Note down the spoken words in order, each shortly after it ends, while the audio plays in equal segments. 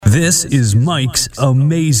This is Mike's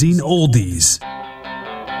Amazing Oldies.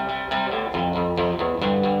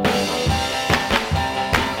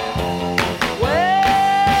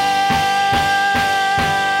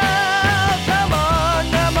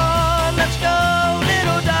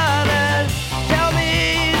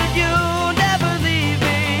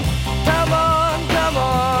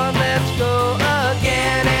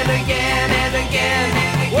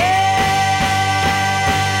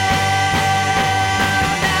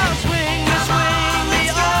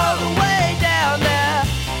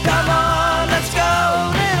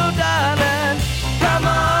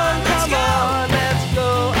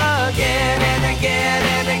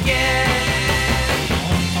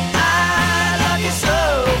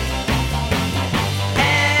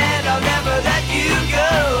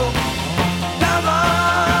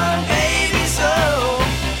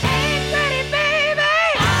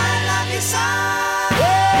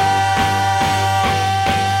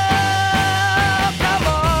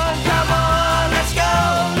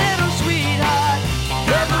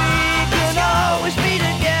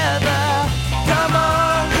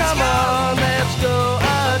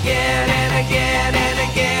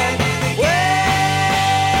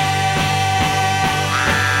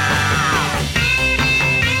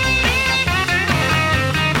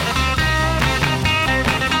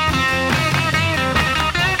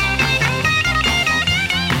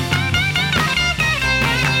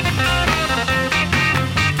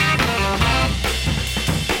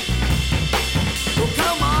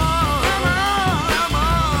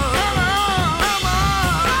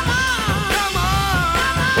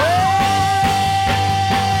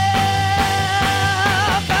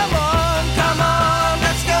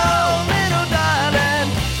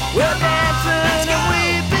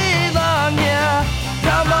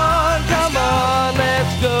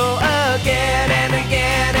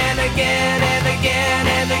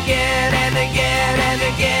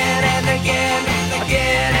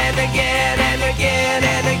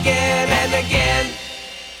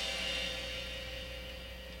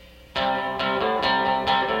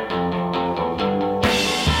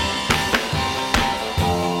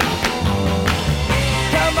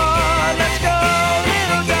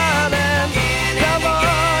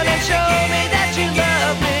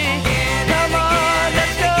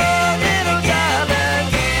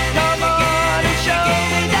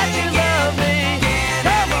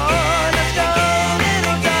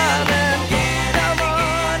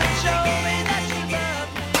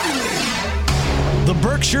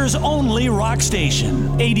 Berkshire's only rock station,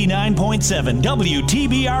 89.7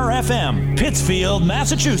 WTBR FM, Pittsfield,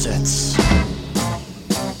 Massachusetts.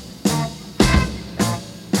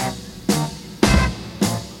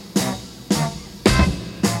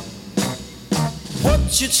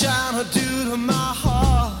 What you trying to do to my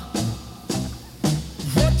heart?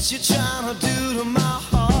 What you trying to do to my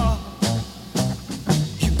heart?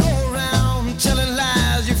 You go around telling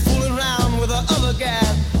lies, you fooling around with the other guy.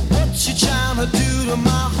 What you trying to do to my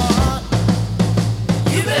heart?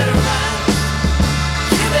 You better run,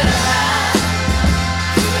 you better hide,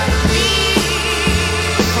 you better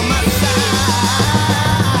leave from my side.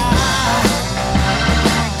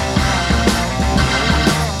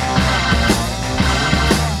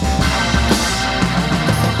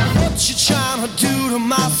 What you trying to do to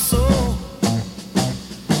my soul?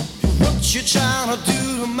 What you trying to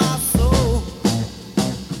do to my soul?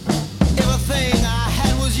 Everything I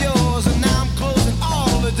had was yours, and now I'm closing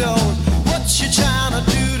all the doors. What you trying to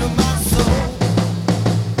do to my soul?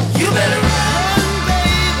 You better run,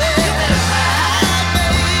 baby. You better hide,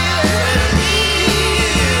 baby. You better leave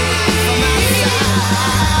from my side.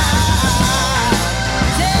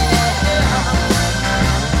 Yeah.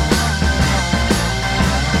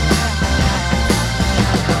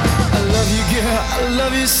 I love you, girl. I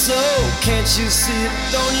love you so. Can't you see it?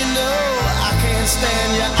 Don't you know? I can't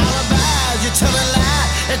stand your alibis. You tell a lie.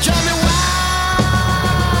 They drive me wild.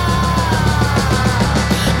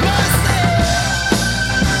 Mercy.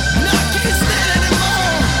 No, I can't stand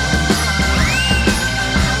anymore.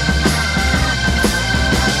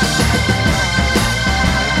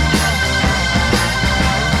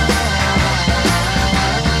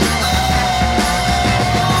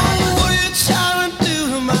 Oh, what are you trying to do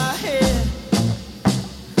to my head?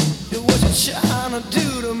 What you trying to do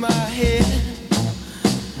to my head?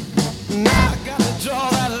 Now I gotta draw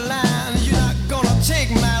that line. You're not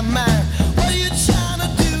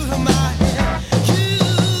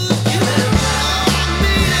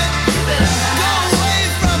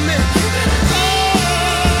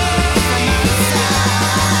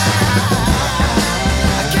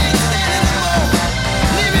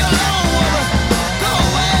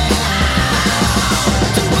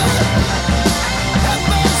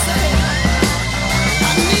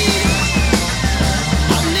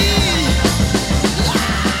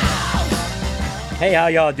Hey, how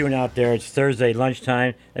y'all doing out there? It's Thursday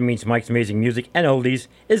lunchtime. That means Mike's Amazing Music and Oldies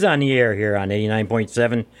is on the air here on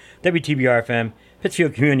 89.7 WTBR FM,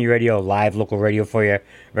 Pittsfield Community Radio, live local radio for you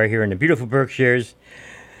right here in the beautiful Berkshires.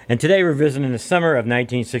 And today we're visiting the summer of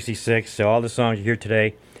 1966, so all the songs you hear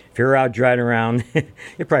today, if you're out driving around,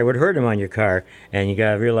 you probably would have heard them on your car. And you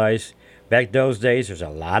got to realize, back those days, there's a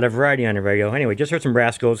lot of variety on the radio. Anyway, just heard some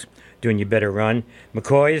Rascals doing You Better Run.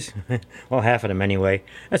 McCoys, well, half of them anyway.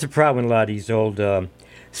 That's a problem with a lot of these old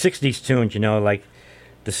 60s tunes, you know, like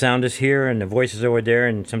the sound is here and the voice is over there,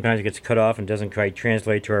 and sometimes it gets cut off and doesn't quite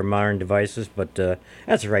translate to our modern devices, but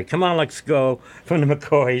that's all right. Come on, let's go from the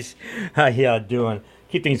McCoys. How y'all doing?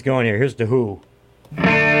 Keep things going here. Here's The Who.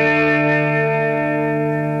 I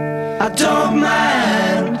don't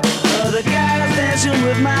mind other guys dancing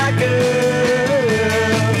with my girl.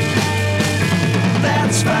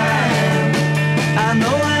 That's fine. I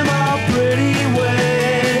know them all pretty well.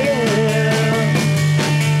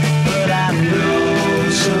 But I know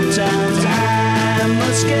sometimes I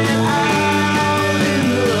must get out in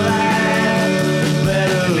the line.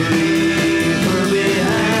 Better leave her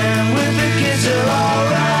behind. With the kids are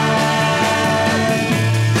alright.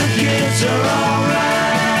 The kids are alright.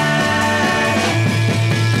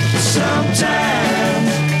 Sometimes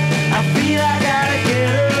I feel I gotta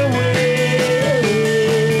get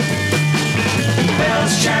away.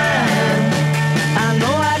 Bells chime, I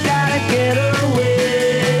know I gotta get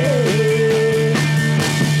away.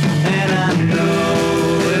 And I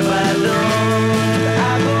know if I don't,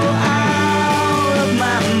 I go out of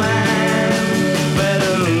my mind.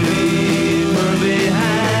 Better leave her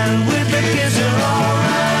behind. With the kids are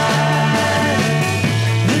alright.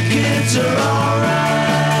 The kids are alright.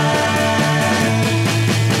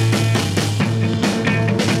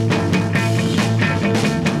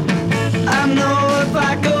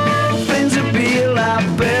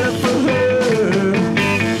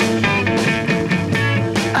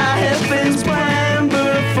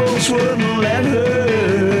 Wouldn't let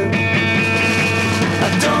her. I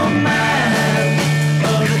don't mind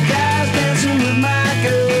other guys dancing with my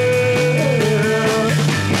girl.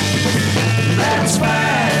 That's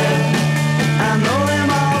fine. I know them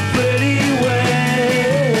all pretty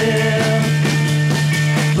well.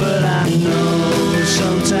 But I know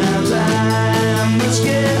sometimes I must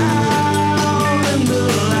get out in the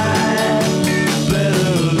line.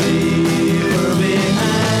 Better leave her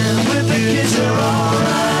behind. With the kids are alright.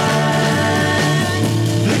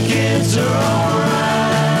 Kids are alright.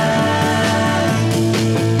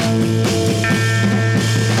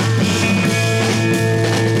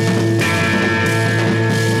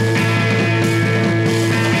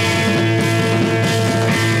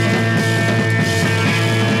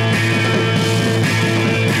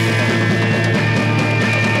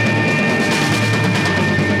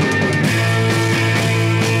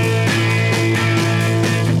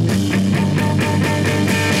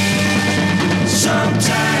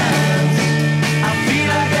 Sometimes I feel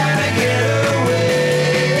I gotta get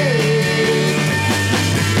away.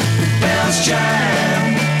 Bells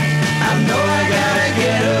chime, I know I gotta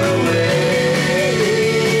get away.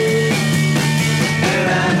 And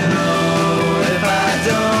I know if I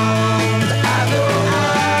don't, I go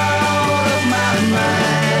out of my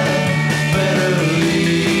mind. Better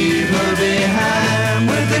leave her behind.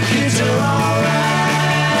 With the kids are alright.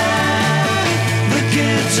 The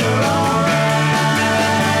kids are alright.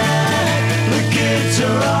 The kids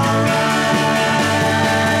are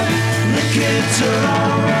alright. The kids are alright.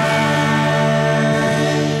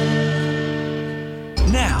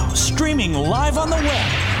 Now, streaming live on the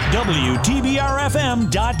web,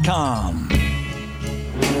 WTBRFM.com.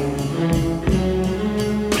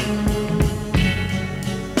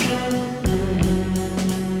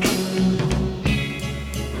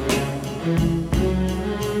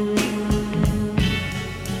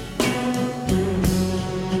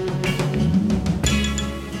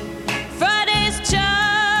 Friday's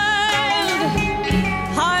child,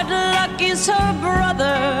 hard luck is her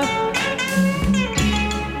brother.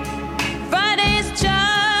 Friday's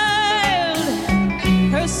child,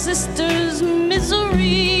 her sister's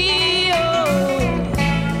misery. Oh,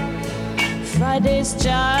 Friday's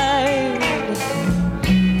child,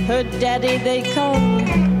 her daddy they call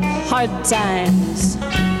hard times.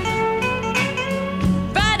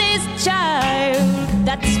 Friday's child,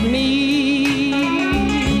 that's me.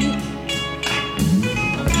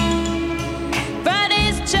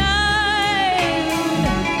 Friday's child,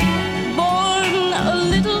 born a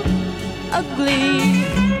little ugly.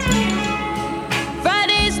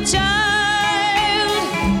 Friday's child,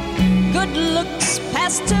 good looks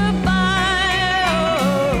passed her by.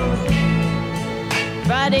 Oh,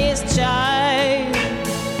 Friday's child,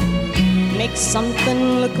 make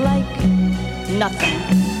something look like nothing.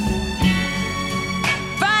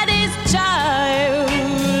 Friday's child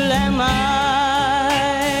am I,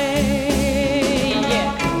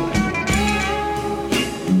 yeah.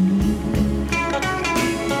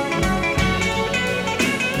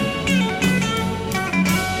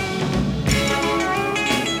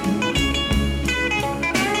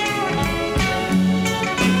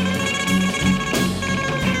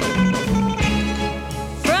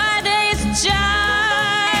 Friday's child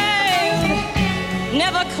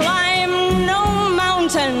never climbed no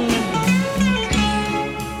mountain.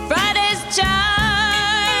 Friday's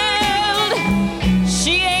child,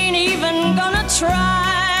 she ain't even gonna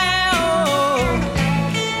try. Oh,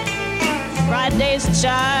 Friday's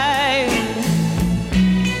child,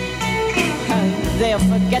 they'll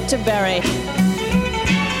forget to bury.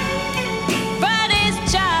 Friday's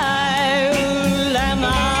child am I.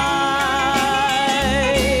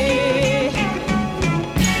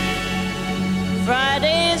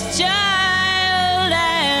 Friday's child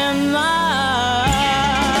am I.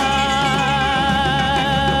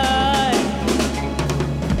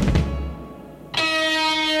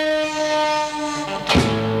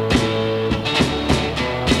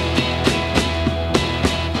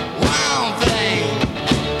 Wild thing,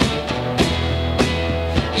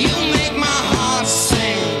 you make my heart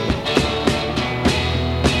sing.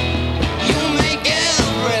 You make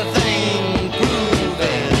everything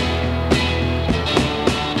groovy.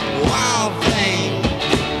 Wild thing,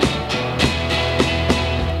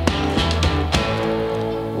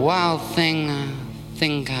 wild thing, I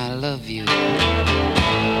think I love you,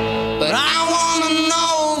 but I wanna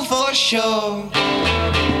know for sure.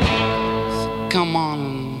 Come on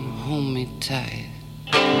and hold me tight.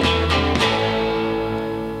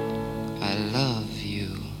 I love you.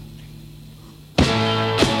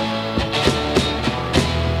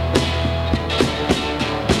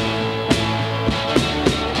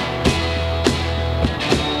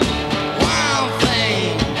 Wild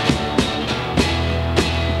thing,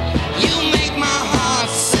 you make my heart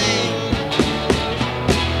sing.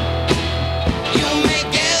 You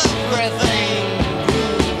make everything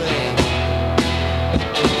groovy.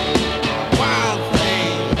 Wild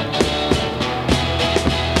thing.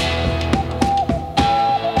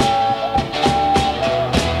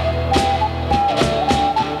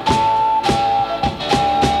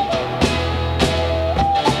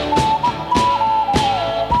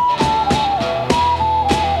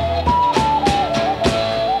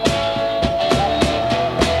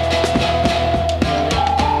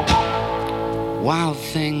 Wild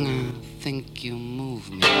thing, I think you move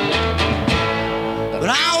me, but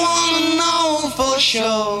I wanna know for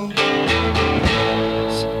sure.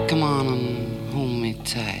 So come on and hold me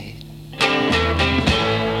tight.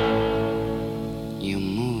 You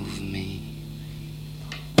move me.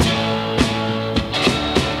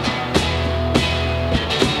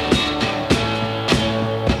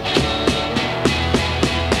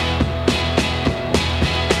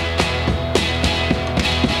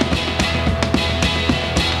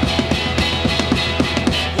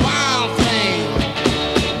 Wild thing,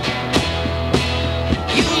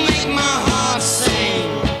 you make my heart sing.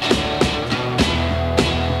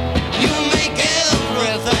 You make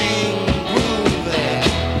everything groovy.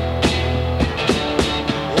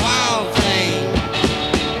 Wild thing,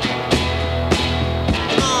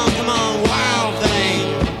 come on, wild thing.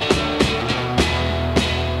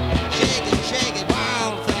 Shake it,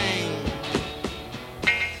 wild thing.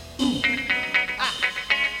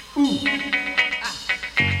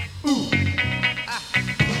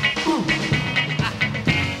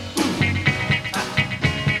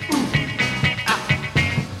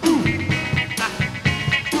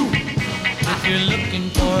 If you're looking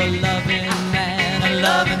for a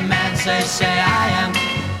loving man, say I am.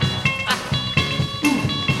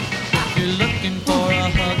 If you're looking for a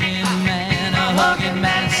hugging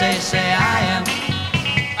man, say I am.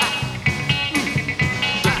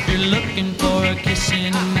 If you're looking for a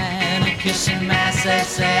kissing man,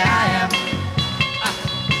 say I am.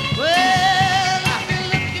 Well, if you're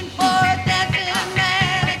looking for a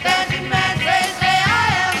dancing man, say I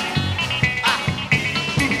am.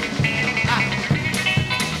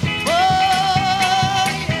 Oh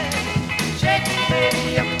yeah, shake it, baby,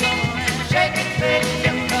 up, come on and shake it, baby,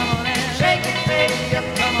 up, come on and shake it, baby, up,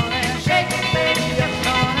 come on and shake it, baby, up,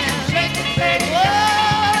 come on and shake it, baby, oh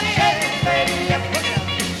yeah, shake it, baby, up,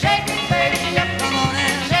 shake it, baby, up, come on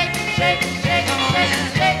and shake it, come on and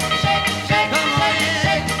shake it, shake it, shake it.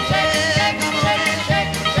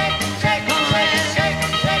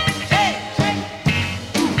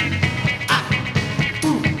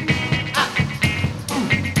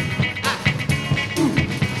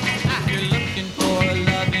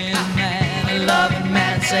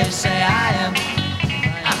 say I am.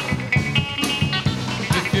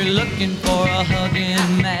 If you're looking for a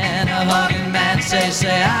hugging man,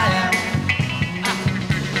 say I am.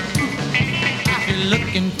 If you're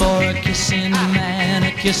looking for a kissing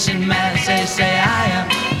man, say I am.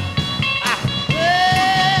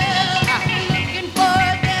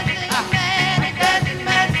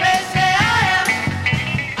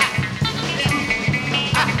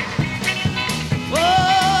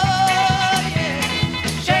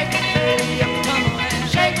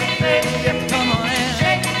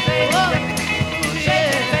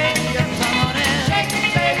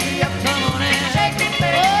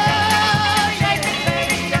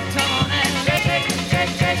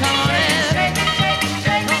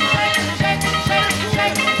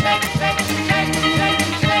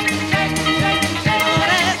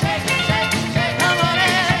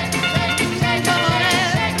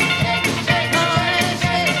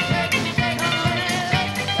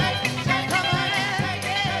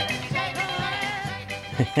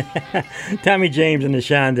 Tommy James and the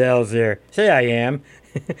Shondells there. Say I Am.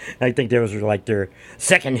 I think that was like their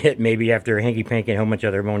second hit maybe after Hanky Panky and a whole bunch of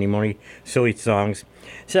other Mony silly songs.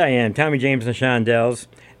 Say I Am. Tommy James and the Shondells.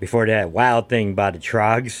 Before that, Wild Thing by the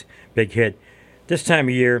Trogs. Big hit. This time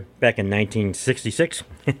of year, back in 1966.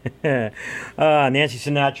 Nancy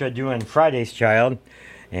Sinatra doing Friday's Child.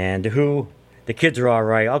 And The Who. The Kids Are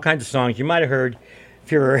Alright. All kinds of songs you might have heard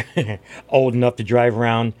if you're old enough to drive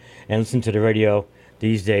around and listen to the radio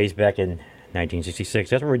these days, back in 1966.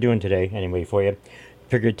 That's what we're doing today, anyway, for you.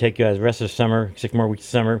 Figured take the rest of the summer, 6 more weeks of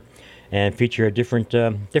summer, and feature a different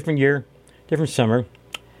year, different summer,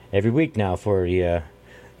 every week now for the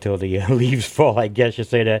till the leaves fall, I guess you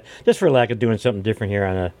say that. Just for lack of doing something different here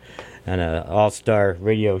on a all-star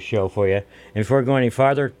radio show for you. And before we go any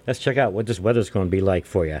farther, let's check out what this weather's going to be like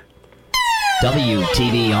for you.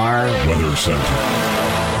 WTBR Weather Center.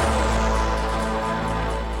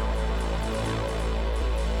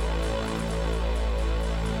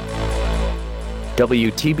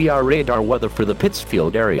 WTBR radar weather for the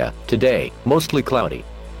Pittsfield area. Today, mostly cloudy.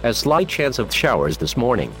 A slight chance of showers this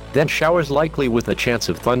morning, then showers likely with a chance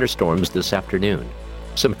of thunderstorms this afternoon.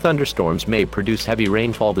 Some thunderstorms may produce heavy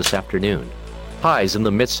rainfall this afternoon. Highs in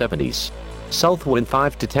the mid-70s. South wind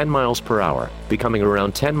 5 to 10 miles per hour, becoming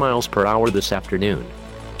around 10 miles per hour this afternoon.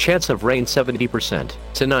 Chance of rain 70%.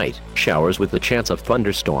 Tonight, showers with a chance of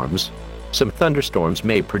thunderstorms. Some thunderstorms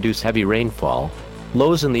may produce heavy rainfall.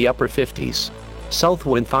 Lows in the upper 50s. South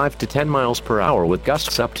wind 5 to 10 miles per hour with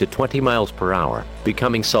gusts up to 20 miles per hour,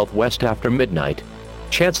 becoming southwest after midnight.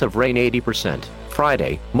 Chance of rain 80%.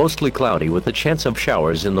 Friday, mostly cloudy with a chance of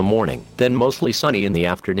showers in the morning, then mostly sunny in the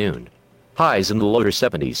afternoon. Highs in the lower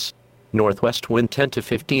 70s. Northwest wind 10 to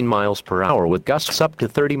 15 miles per hour with gusts up to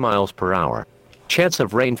 30 miles per hour. Chance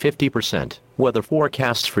of rain 50%. Weather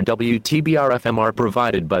forecasts for WTBR FM are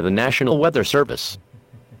provided by the National Weather Service.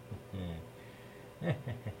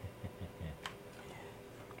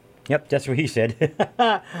 Yep, that's what he said.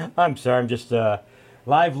 I'm sorry, I'm just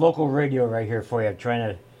live local radio right here for you.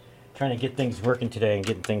 Trying to get things working today and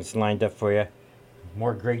getting things lined up for you.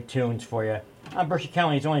 More great tunes for you. On Berkshire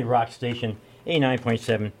County's only rock station,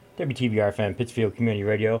 89.7 WTBR FM, Pittsfield Community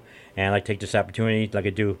Radio. And I'd like to take this opportunity, like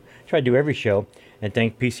I do, try to do every show, and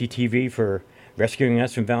thank PCTV for rescuing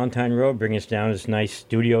us from Valentine Road, bringing us down to this nice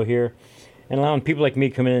studio here, and allowing people like me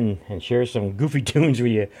come in and share some goofy tunes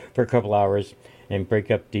with you for a couple hours and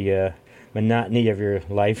break up the monotony of your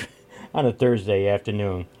life on a Thursday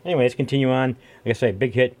afternoon. Anyway, let's continue on. Like I say,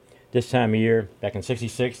 big hit this time of year, back in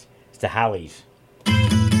 66, it's the Hollies.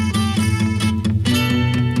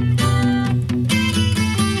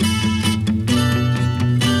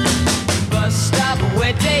 Bus stop,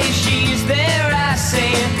 wet day, she's there, I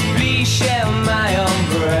say, please share my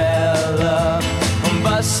umbrella.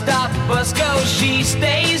 Bus stop, bus goes, she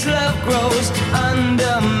stays, love grows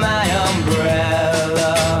under my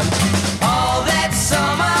umbrella. All that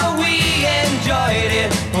summer we enjoyed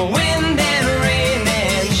it, wind and rain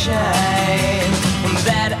and shine.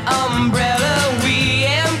 That umbrella we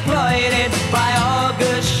employed it, by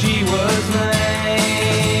August she was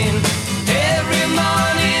mine. Every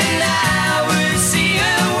morning I would see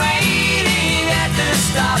her waiting at the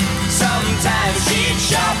stop. Sometimes she'd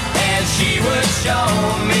shop and she would show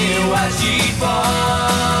me what she'd bought.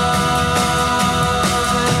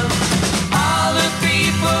 All the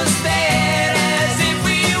people stared as if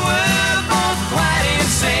we were both quite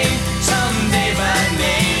insane. Someday my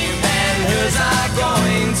name and hers are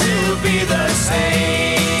going to be the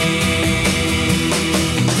same.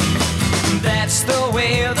 That's the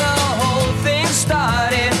way the whole thing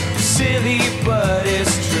started. Silly, but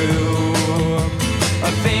it's true.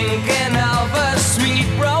 Thinking of us sweet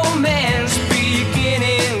romance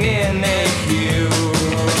beginning in the queue.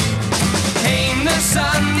 Came the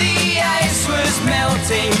sun, the ice was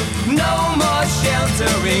melting, no more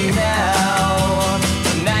sheltering now.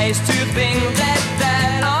 Nice to think that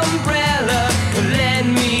that umbrella led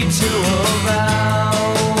me to a vow.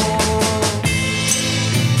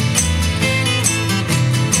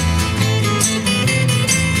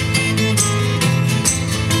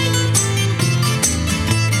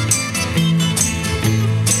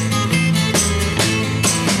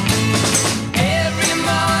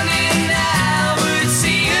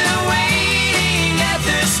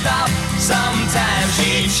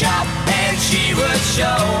 Shop and she would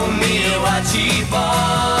show me what she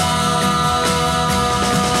bought.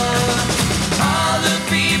 All the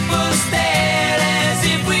people stared as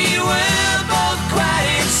if we were both quite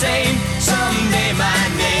insane. Someday my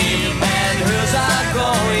name and hers are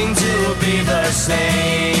going to be the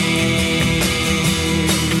same.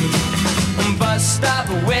 Bus stop,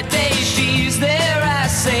 wet day, she's there, I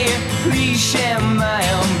say, please share my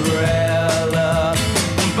umbrella.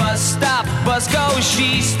 Bus stop, bus goes,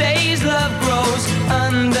 she stays, love grows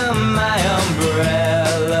under my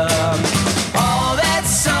umbrella. All that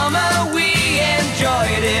summer we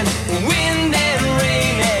enjoyed it, wind and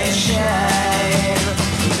rain and shine.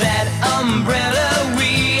 That umbrella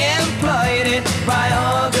we employed it, by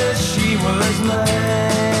August she was mine.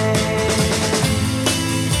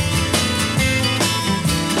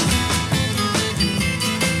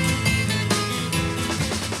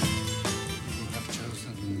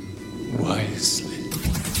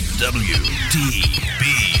 WTBR.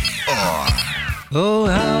 Oh,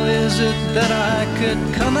 how is it that I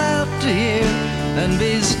could come out to here and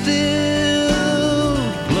be still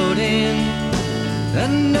floating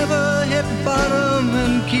and never hit bottom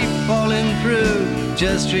and keep falling through,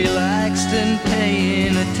 just relaxed and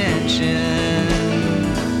paying attention.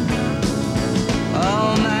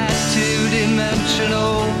 All my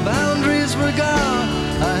two-dimensional boundaries were gone,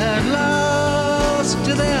 I had lost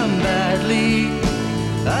to them badly.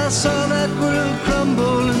 I saw that world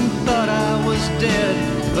crumble and thought I was dead,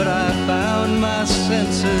 but I found my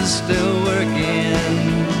senses still working.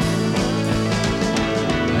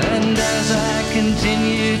 And as I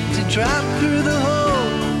continued to drop through the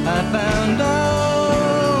hole, I found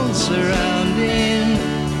all surrounding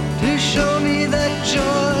to show me that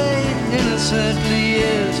joy innocently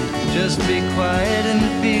is. Just be quiet and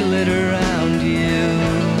feel it around you.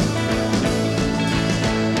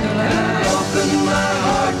 And I opened my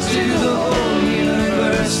heart to the whole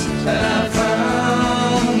universe, and I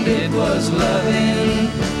found it was loving.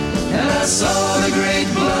 And I saw the great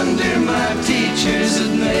blunder my teachers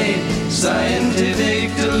had made,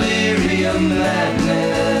 scientific delirium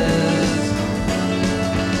madness.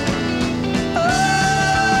 Oh,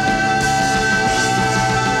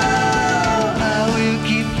 I will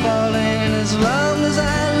keep falling as long as I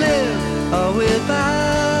live, or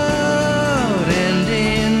without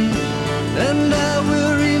ending. And I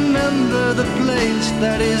will remember the place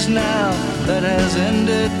that is now, that has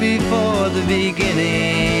ended before the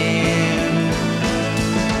beginning.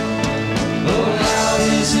 Oh, how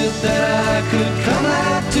is it that I could come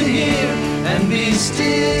out to here and be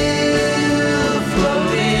still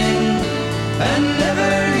floating and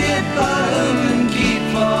never hit bottom and keep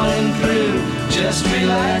falling through, just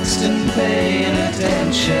relaxed and paying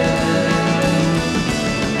attention.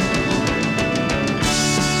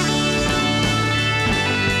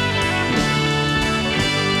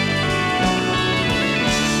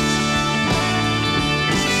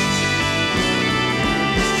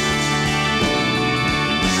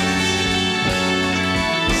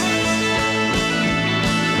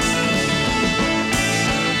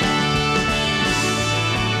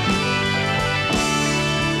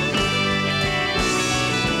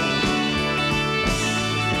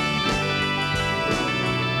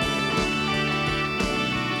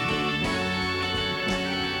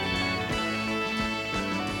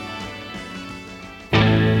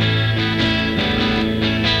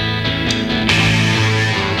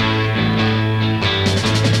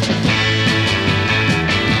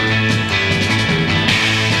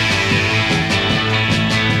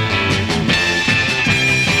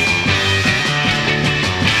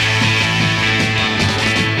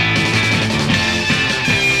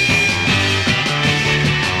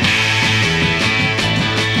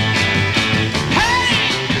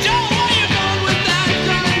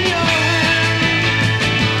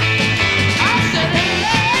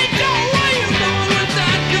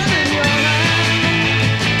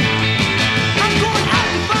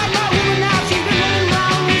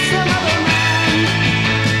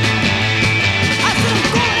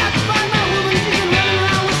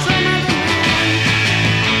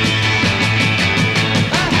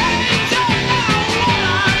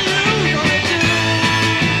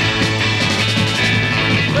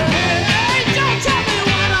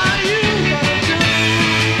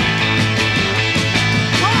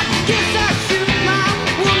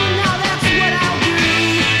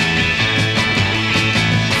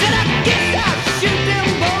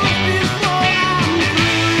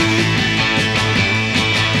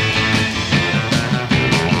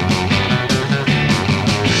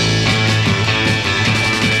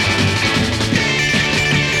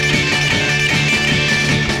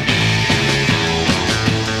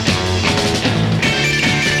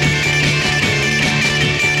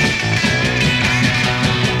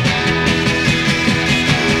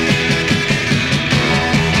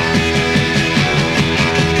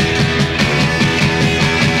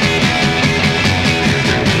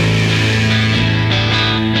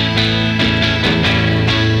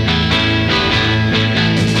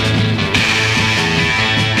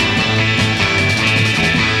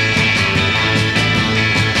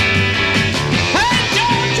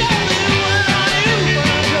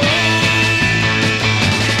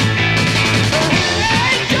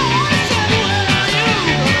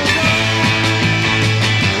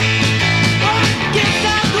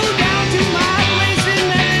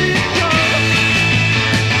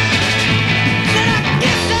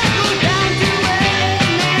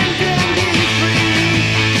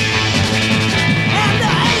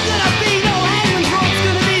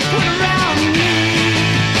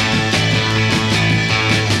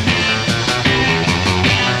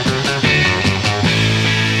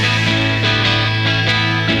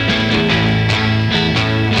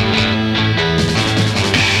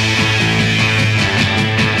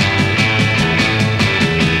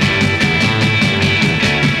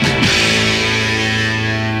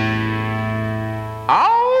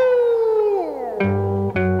 Oh!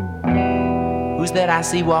 Who's that I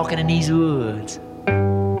see walking in these woods?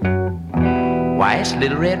 Why, it's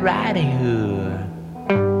Little Red Riding Hood.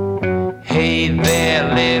 Hey there,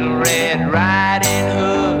 Little Red Riding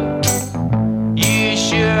Hood. You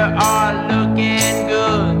sure are looking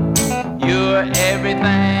good. You're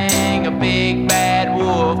everything a big bad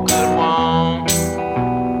wolf could want.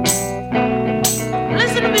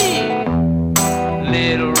 Listen to me,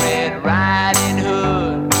 Little Red Riding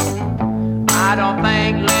Hood. I don't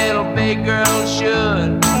think little big girls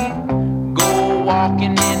should go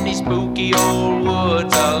walking in these spooky old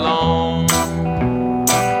woods alone.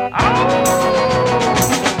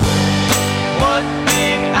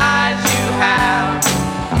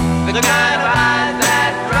 The kind of eyes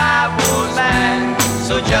that drive wolves mad.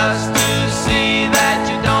 So just to see that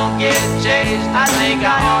you don't get chased, I think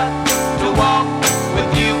I ought to walk with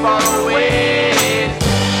you for a ways.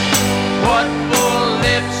 What full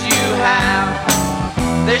lips you have,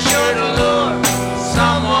 they sure to lure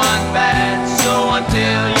someone bad. So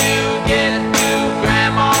until you get to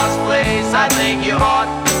Grandma's place, I think you ought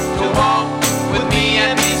to walk with me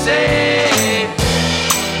and be safe.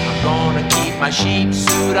 Gonna keep my sheep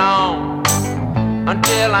suit on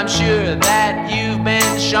until I'm sure that you've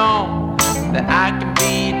been shown that I can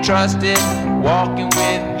be trusted walking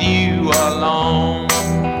with you alone.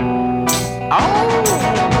 Oh,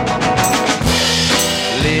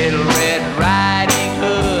 Little Red Riding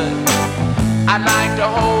Hood, I'd like to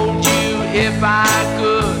hold you if I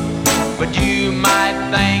could, but you might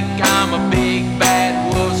think I'm a big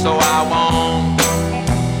bad wolf, so I won't.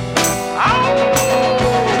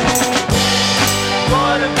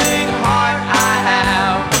 What a big heart I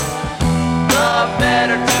have, the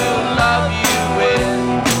better to love you with.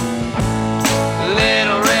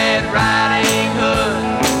 Little Red Riding Hood,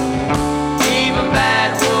 even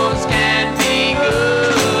bad wolves can be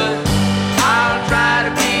good. I'll try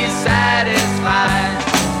to be satisfied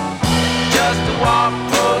just to walk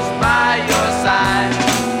close by your side.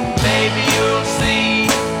 Maybe you'll see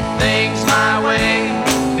things my way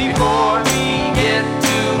before we get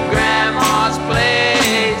to Grandma's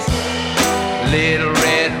place. Little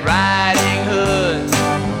Red Riding Hood,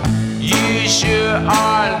 you sure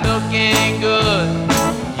are looking good.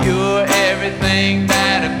 You're everything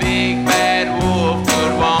that a big bad wolf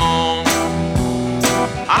could want.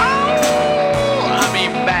 Oh, I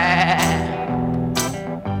mean bad.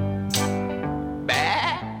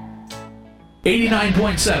 Bad?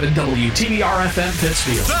 89.7 WTBR FM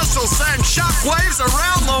Pittsfield. This will send shockwaves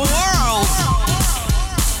around the world.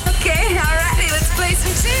 Okay, alrighty, let's play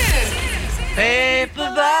some tunes.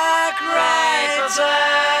 Paperback writer.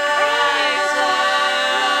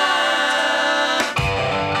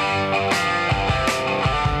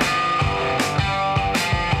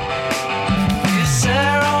 Yes,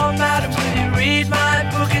 sir, oh madam, will you read my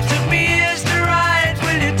book? It took me years to write.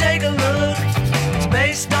 Will you take a look? It's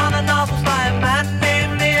based on a novel by a man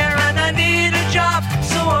named Lear, and I need a job,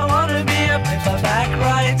 so I want to be a paperback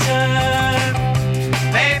writer.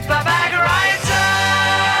 Paperback writer.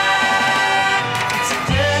 It's a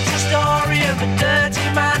dirty story of a dirty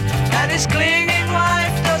man, and his clinging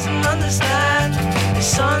wife doesn't understand. His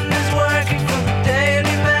son is working for the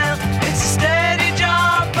Daily Mail. It's a steady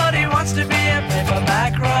job, but he wants to be a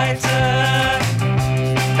paperback writer.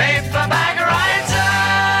 Paperback writer.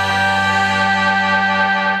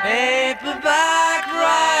 Paperback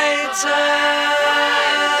writer.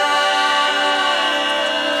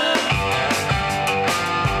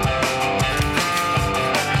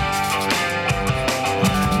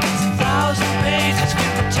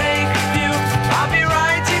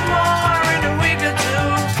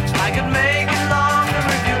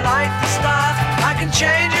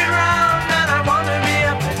 Change it round, and I wanna be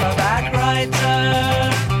a paperback writer.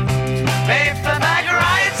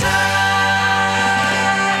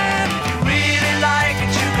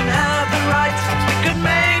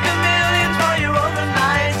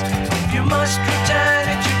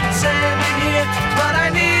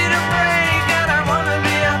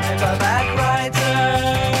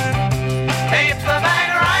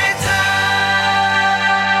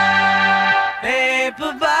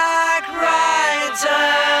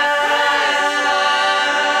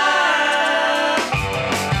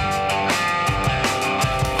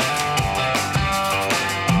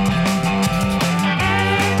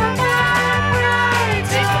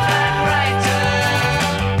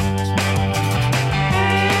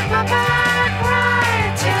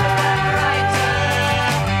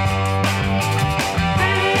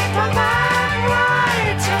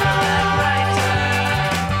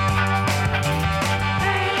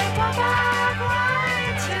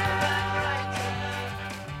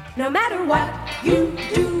 No matter what you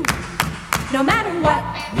do, no matter what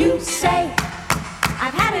you say,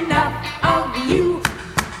 I've had enough of you.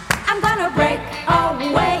 I'm gonna break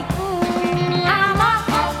away. I'm off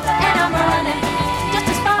and I'm running just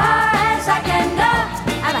as far as I can go.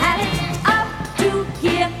 I've had it up to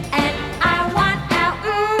here and I want out.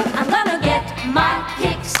 I'm gonna get my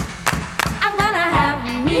kicks. I'm gonna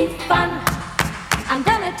have me fun. I'm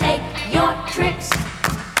gonna take your tricks.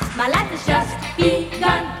 My life has just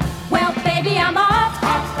begun. Well, baby, I'm off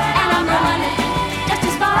and I'm running just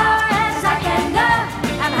as far as I can go.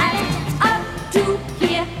 I'm heading up to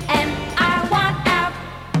here and I want out.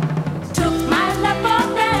 Took my love for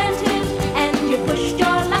granted and you pushed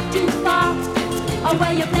your luck too far. Oh,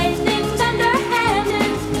 well, you played things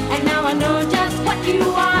underhanded and now I know just what you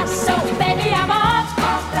are. So, baby, I'm off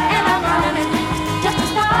and I'm running just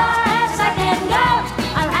as far as I can go.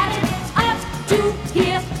 I'm heading up to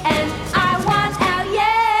here and I want out, yeah.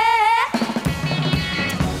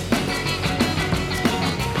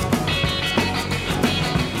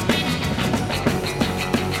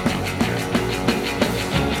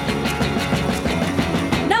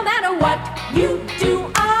 No matter what you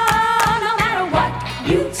do, oh, no matter what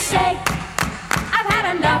you say, I've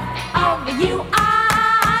had enough of you.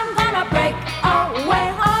 I'm gonna break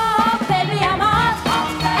away. Oh, baby, I'm off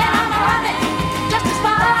and I'm running just as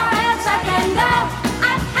far as I can go.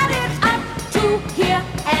 I've had it up to here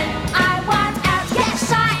and I want out.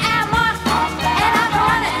 Yes, I am off and I'm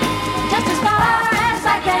running just as far as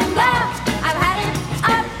I can go. I've had it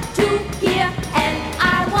up to here and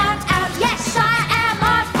I want out. Yes, I am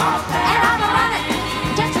off and I'm running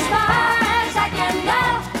just as far as I can go.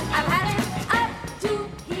 I've had it up to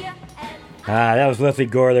here and That was Leslie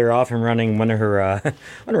Gore. They're off and running one of her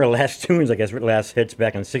last tunes, I guess, last hits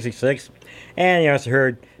back in '66. And you also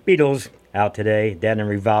heard Beatles out today, Dead and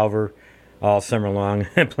Revolver, all summer long,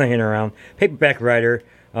 playing around. Paperback Writer,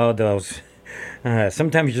 oh, those.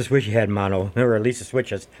 Sometimes you just wish you had mono, or at least the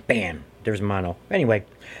switches. Bam, there's mono. Anyway,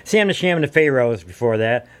 Sam the Sham and the Pharaohs before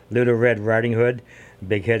that, Little Red Riding Hood,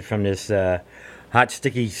 big hit from this hot,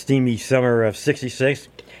 sticky, steamy summer of '66.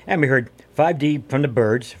 And we heard 5D from the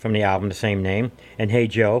Byrds from the album the same name, and Hey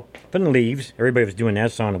Joe from the Leaves. Everybody was doing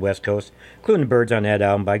that song on the West Coast, including the Byrds on that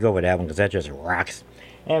album, but I go with that one because that just rocks.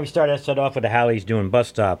 And we started that set off with the Hollies doing Bus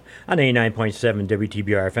Stop on 89.7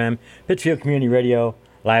 WTBR FM, Pittsfield Community Radio,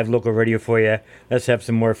 live local radio for you. Let's have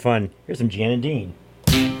some more fun. Here's some Jan and Dean.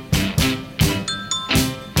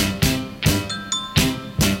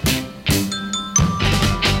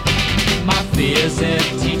 My fears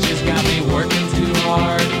and teachers got me working too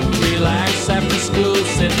hard. Relax after school,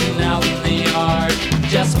 sitting out in the yard.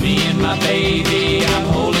 Just me and my baby, I'm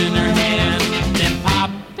holding her hand. Then pop,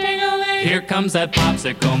 ding-a-ling, here comes that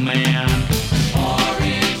popsicle man.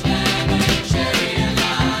 Orange, lemon, cherry, and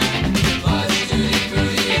lime. Fudge, tutti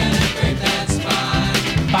frutti, and a grape that's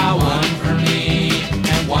fine. Buy one for me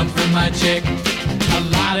and one for my chick. A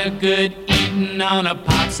lot of good eating on a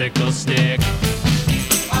popsicle stick.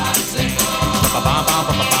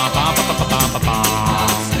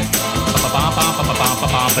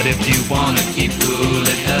 But if you wanna keep cool,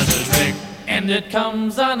 it does a trick. And it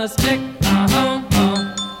comes on a stick.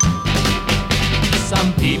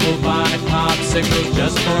 Some people buy popsicles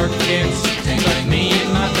just for kicks. But me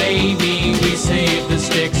and my baby, we save the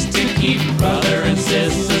sticks to keep brother and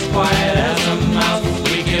sisters quiet as a mouse.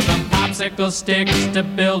 We give them popsicle sticks to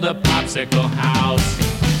build a popsicle house.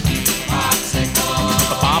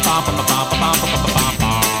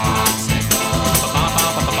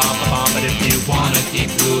 But if you wanna keep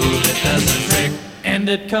cool, it does a trick. And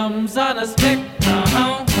it comes on a stick.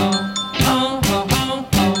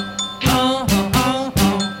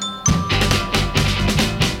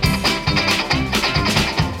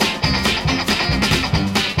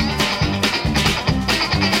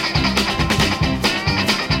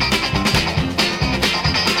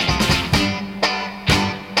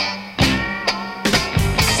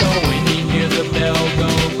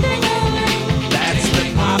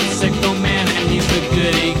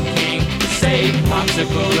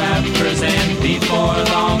 Popsicle rappers, and before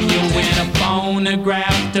long you'll win a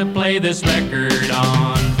phonograph to play this record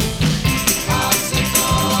on.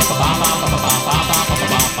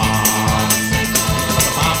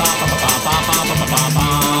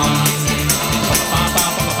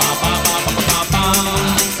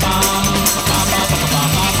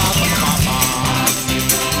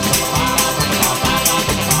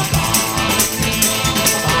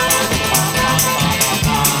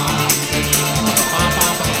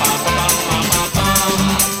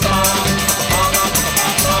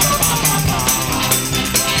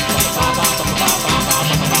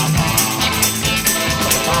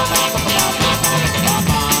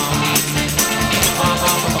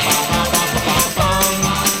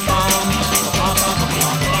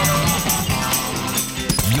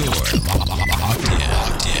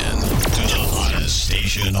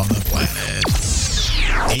 station on the planet.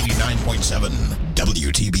 89.7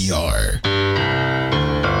 WTBR.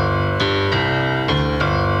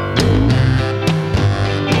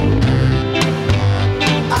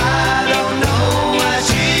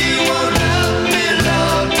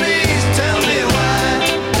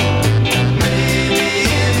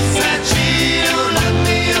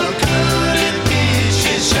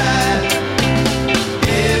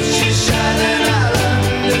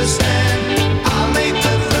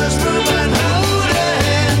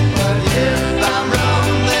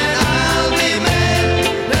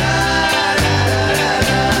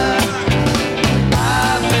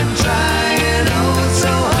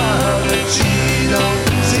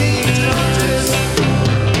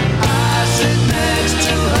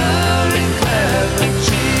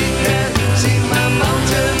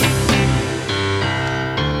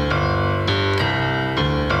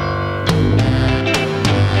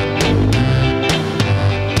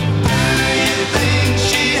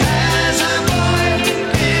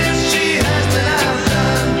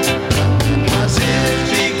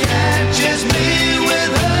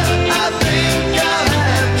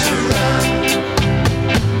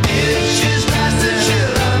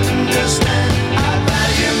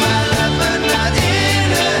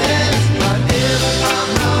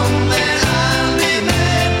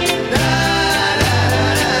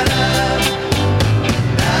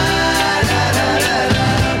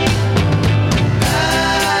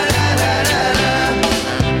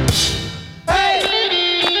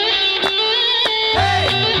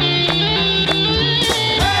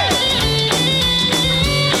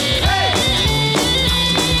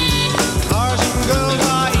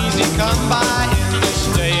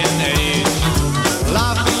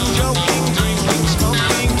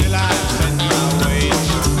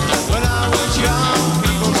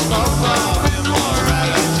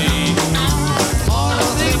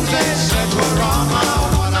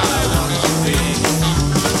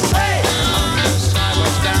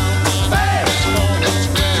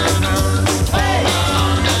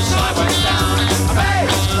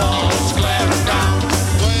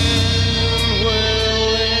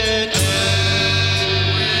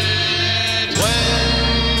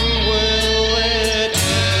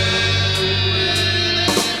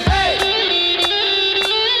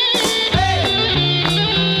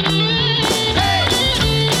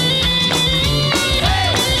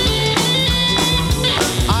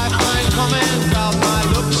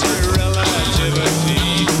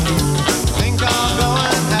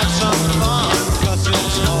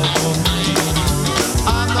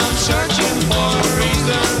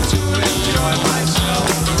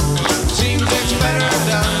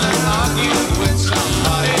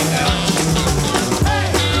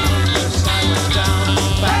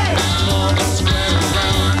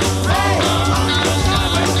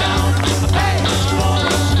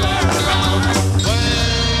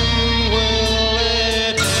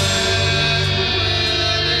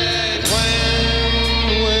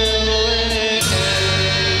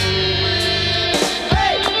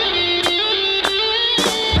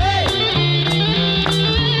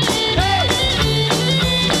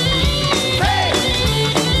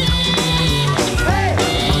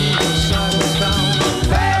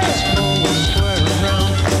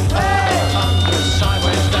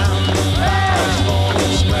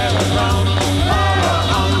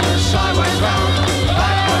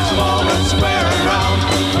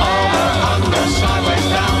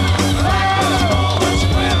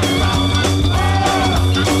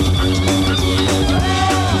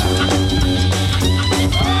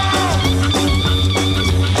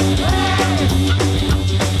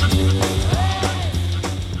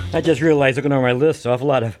 I just realized, looking over my list, an awful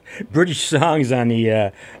lot of British songs on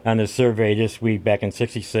the survey this week back in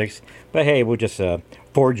 '66. But hey, we'll just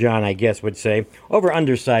forge on, I guess, would say. Over,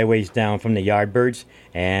 under, sideways, down from the Yardbirds.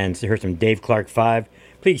 And here's some Dave Clark 5.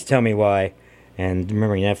 Please tell me why. And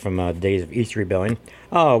remembering that from the days of Easter Rebellion.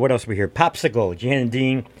 Oh, what else we hear? Popsicle, Jan and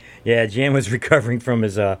Dean. Yeah, Jan was recovering from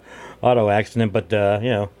his auto accident, but,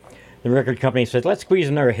 the record company said, let's squeeze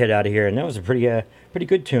another hit out of here. And that was a pretty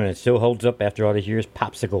good tune. It still holds up after all these years.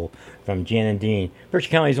 Popsicle from Jan and Dean. Berkshire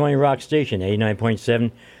County's only rock station, 89.7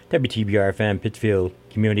 WTBR-FM, Pittsfield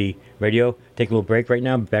Community Radio. Take a little break right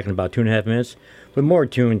now. Back in about 2.5 minutes with more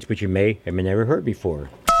tunes which you may have never heard before.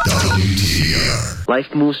 WTBR. Life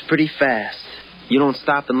moves pretty fast. You don't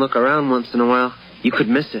stop and look around once in a while, you could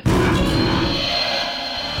miss it.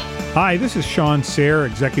 Hi, this is Sean Sayre,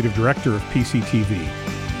 Executive Director of PCTV.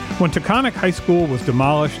 When Taconic High School was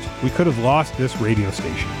demolished, we could have lost this radio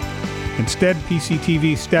station. Instead,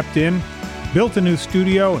 PCTV stepped in, built a new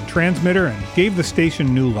studio and transmitter, and gave the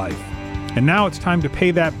station new life. and now it's time to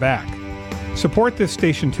pay that back. Support this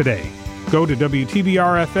station today. Go to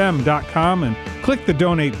WTBRFM.com and click the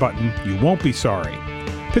donate button. You won't be sorry.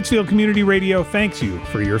 Pittsfield Community Radio thanks you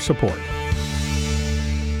for your support.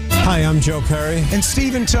 Hi, I'm Joe Perry. And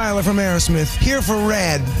Steven Tyler from Aerosmith, here for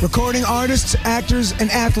RAD, recording artists, actors, and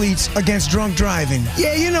athletes against drunk driving.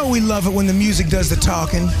 Yeah, you know we love it when the music does the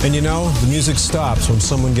talking. And you know, the music stops when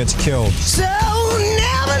someone gets killed. So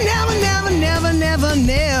never, never, never, never, never,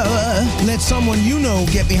 never let someone you know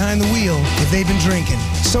get behind the wheel if they've been drinking.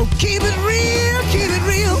 So keep it real, keep it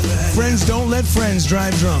real. Friends don't let friends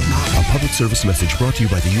drive drunk. A public service message brought to you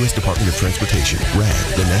by the U.S. Department of Transportation,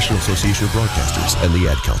 RAD, the National Association of Broadcasters, and the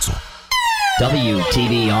Ad Council.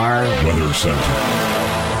 WTBR Weather Center.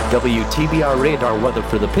 WTBR radar weather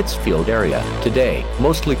for the Pittsfield area. Today,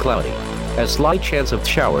 mostly cloudy. A slight chance of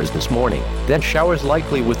showers this morning, then showers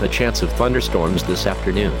likely with a chance of thunderstorms this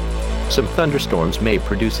afternoon. Some thunderstorms may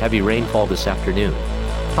produce heavy rainfall this afternoon.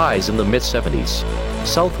 Highs in the mid-70s.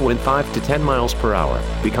 South wind 5 to 10 miles per hour,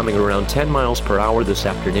 becoming around 10 miles per hour this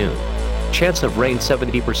afternoon. Chance of rain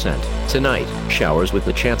 70%. Tonight, showers with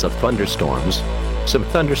a chance of thunderstorms. Some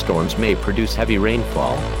thunderstorms may produce heavy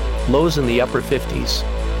rainfall. Lows in the upper 50s.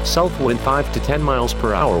 South wind 5 to 10 miles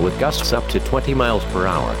per hour with gusts up to 20 miles per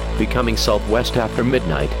hour, becoming southwest after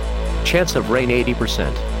midnight. Chance of rain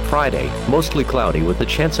 80%. Friday, mostly cloudy with a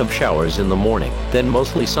chance of showers in the morning, then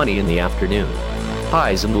mostly sunny in the afternoon.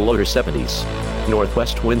 Highs in the lower 70s.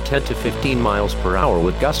 Northwest wind 10 to 15 miles per hour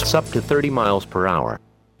with gusts up to 30 miles per hour.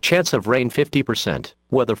 Chance of rain 50%.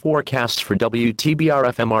 Weather forecasts for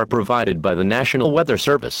WTBR-FM are provided by the National Weather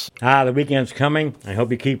Service. The weekend's coming. I hope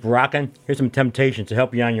you keep rocking. Here's some Temptations to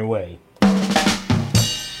help you on your way. I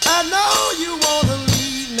know you want to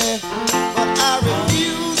leave me, but I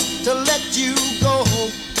refuse to let you go.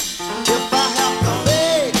 If I have to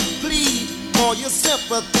beg, plead for your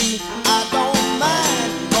sympathy, I don't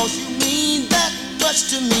mind, 'cause you mean that much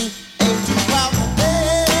to me. Ain't too proud to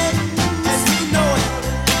beg, and you know it.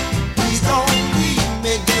 Please don't leave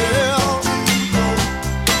me, girl.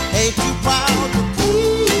 Ain't too proud to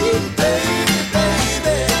plead, baby,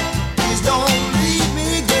 baby. Please don't leave me,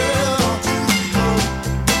 girl.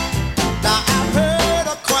 Now I've heard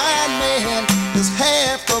a crying man is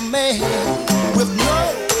half a man with no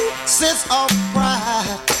sense of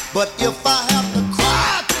pride. But if I have to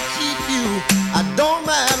cry to keep you, I don't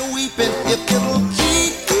mind weeping if it'll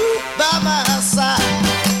keep you by my side.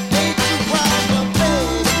 Ain't you proud to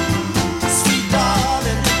beg, sweet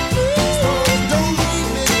darling? Please don't leave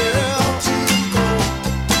me, girl.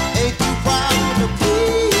 Ain't you proud to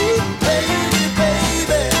plead, baby,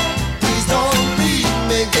 baby? Please don't leave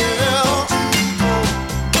me, girl.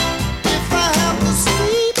 If I have to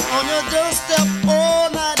sleep on your doorstep all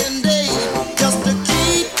night and day, just to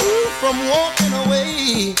keep you from walking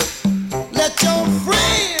away, let your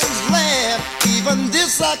friends laugh, even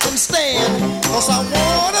this I can stand, 'cause I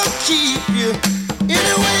wanna keep you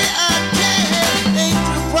any way I can. Ain't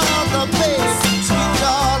you proud to beg, sweet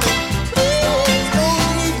darling? Please don't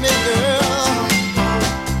leave me, girl.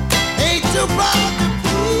 Ain't you proud to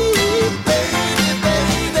plead, baby,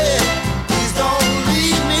 baby? Please don't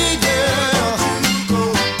leave me, girl.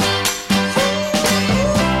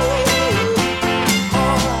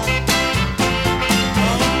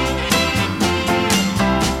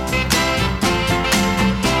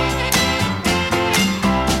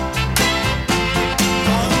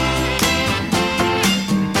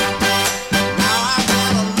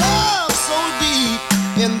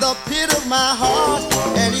 In the pit of my heart,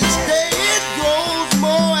 and each day it grows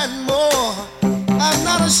more and more. I'm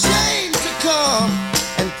not ashamed to come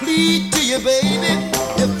and plead to you, baby.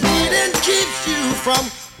 If pleading keeps you from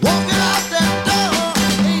walking out that door,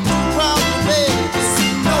 ain't you proud to beg?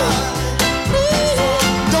 No, please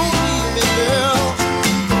don't leave me, girl.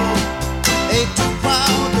 Ain't you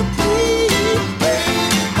proud to plead,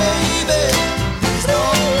 baby, baby?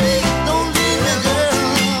 Don't leave me, girl.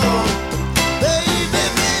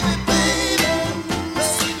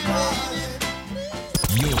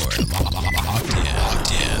 You're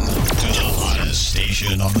locked in to the hottest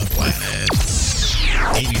station on the planet.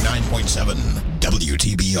 89.7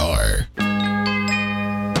 WTBR.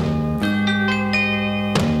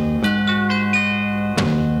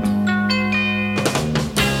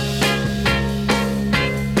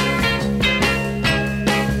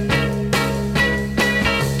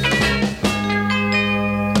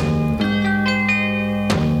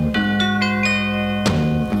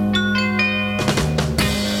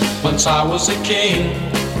 Once I was a king,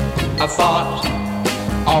 I thought,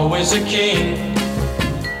 always a king.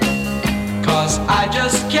 'Cause I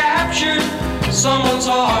just captured someone's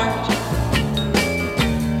heart.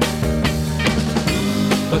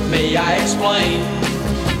 but may I explain?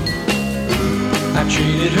 I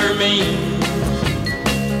treated her mean,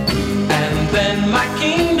 and then my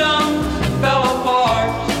kingdom fell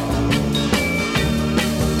apart.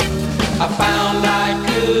 I found I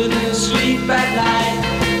couldn't sleep at night,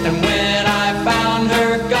 and when I found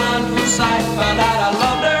her gone from sight, found out I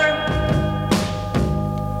loved her,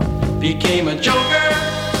 became a joker.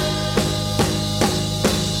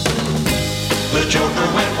 The joker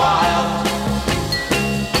went wild,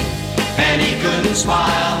 and he couldn't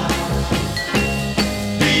smile,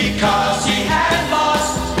 because he had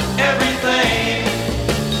lost everything.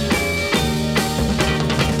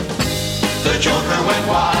 The joker went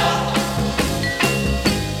wild,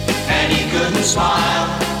 and he couldn't smile.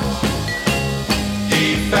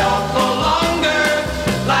 He felt no longer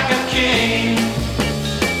like a king.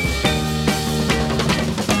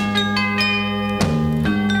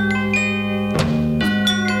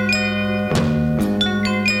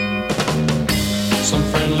 Some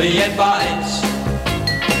friendly advice: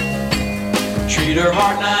 treat her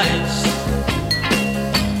heart nice,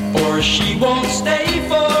 or she won't stay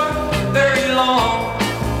for very long,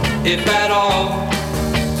 if at all.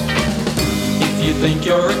 If you think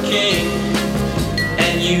you're a king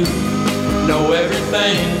and you know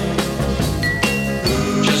everything,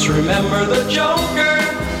 just remember the joker,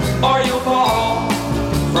 or you'll fall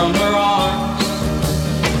from her arms.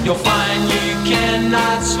 You'll find you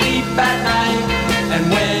cannot sleep at night, and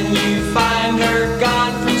when you find her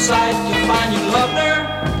gone from sight, you'll find you loved her,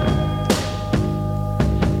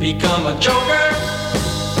 become a joker.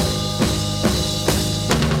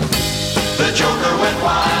 The joker went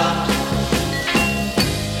wild,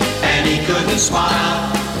 and he couldn't smile,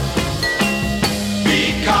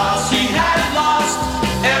 because he had lost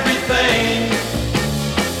everything.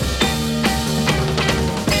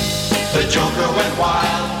 The joker went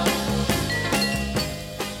wild,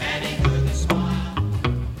 and he couldn't smile.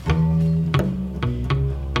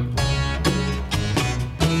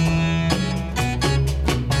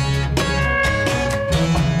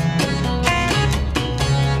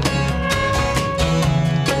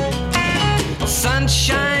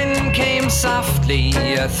 Sunshine came softly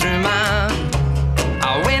through my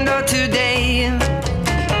window today.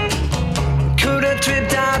 Could have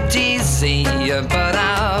tripped out easy, but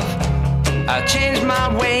I've changed my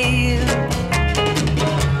way.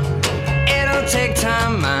 It'll take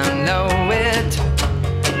time, I know it,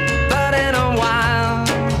 but in a while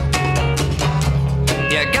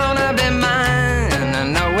you're gonna be mine, I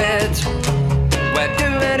know it. We'll do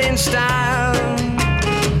it in style,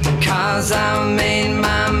 'cause I made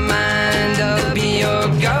my mind up, you're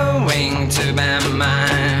going to be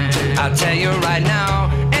mine. I'll tell you right now,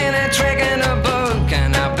 ain't a trick in a book,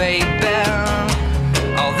 and a baby,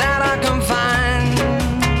 all that I can find.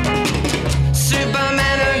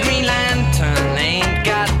 Superman or Green Lantern ain't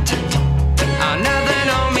got nothing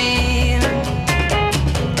on me.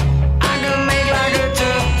 I can make like a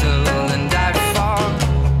turtle and dive for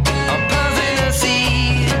a buzz in the sea.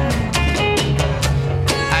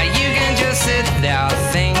 You can just sit there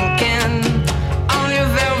thinking on your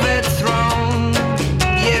velvet throne.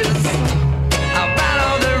 Yes, about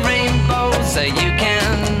all the rainbows that you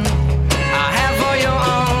can have for your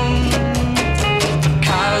own.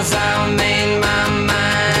 'Cause I made my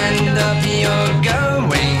mind up, you're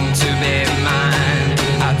going to be mine.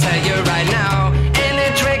 I'll tell you right now, any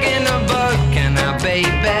trick in a book, and a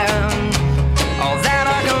baby, all that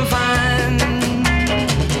I can find.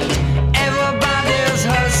 Everybody's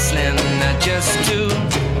hustling just to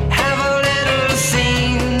have a little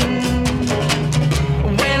scene.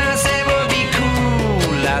 When I say we'll be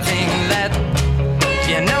cool, I think that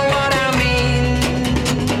you know what I mean.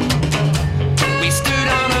 We stood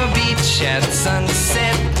on a beach at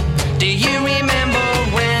sunset. Do you remember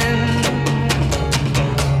when?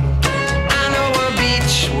 I know a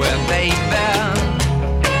beach where, baby,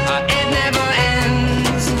 it never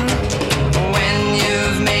ends. When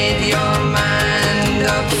you've made your mind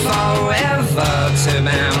up forever to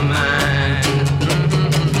be mine.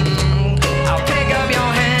 I'll pick up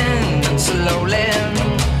your hand and slowly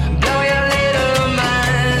blow your little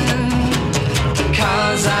mind.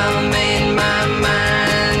 'Cause I made my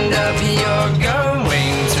mind up, you're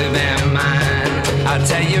going to be mine. I'll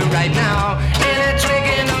tell you right now, ain't a trick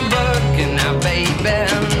in a book, and now baby,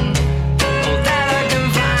 all that I can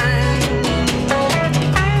find.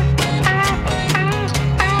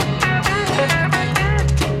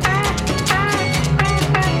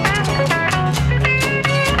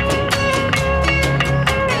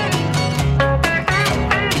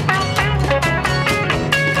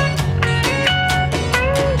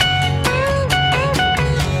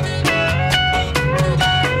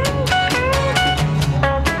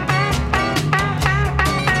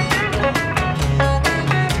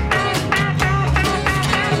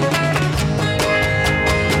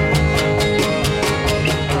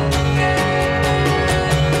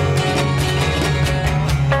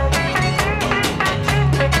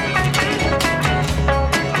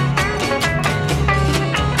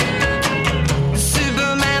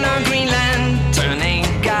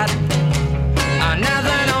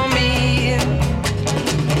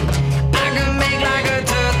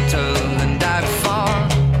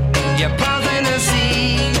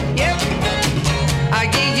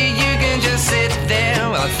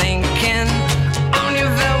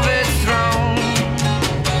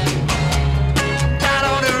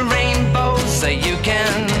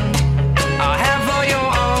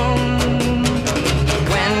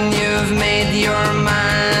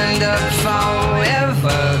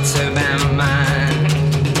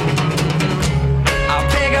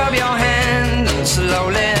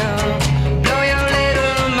 slowly blow your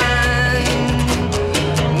little mind.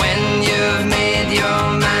 When you've made your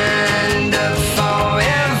mind up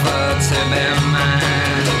forever to be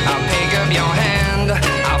mine, I'll pick up your hand,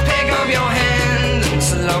 I'll pick up your hand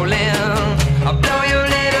slowly. I'll blow your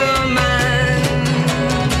little mind.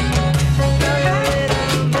 Blow your little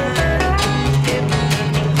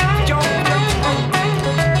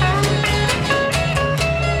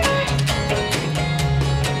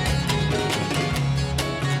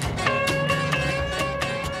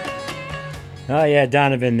Oh yeah,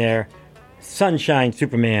 Donovan there. Sunshine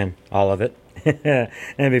Superman, all of it.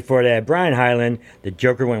 And before that, Brian Hyland, The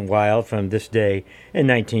Joker Went Wild from This Day in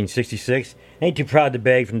 1966. Ain't Too Proud to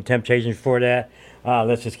Beg from The Temptations before that.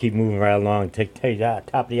 Let's just keep moving right along. Take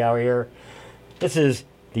top of the hour here. This is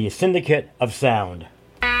the Syndicate of Sound.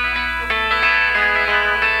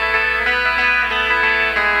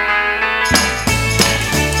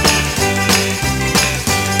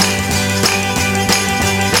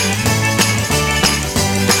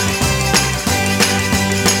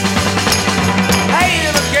 Hey,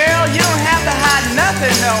 little girl, you don't have to hide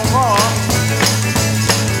nothing no more.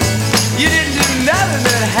 You didn't do nothing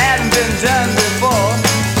that hadn't been done before.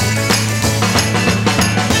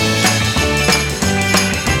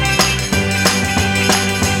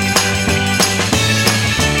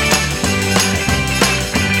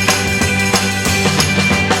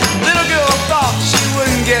 Little girl thought she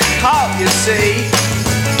wouldn't get caught, you see.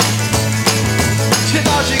 She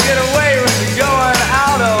thought she'd get away with going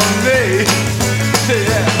out on me.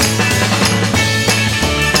 Yeah.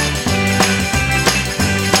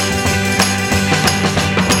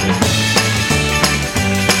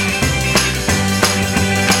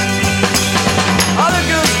 Other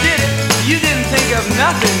girls did it, you didn't think of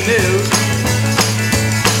nothing new.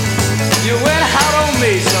 You went out on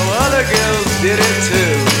me, so other girls did it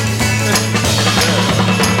too.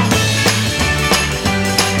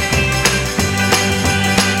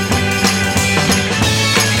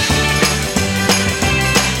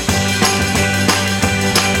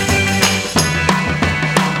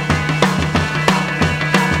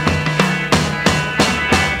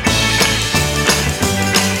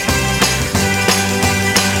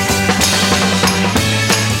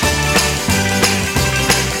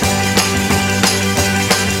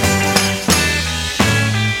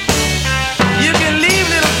 You can leave,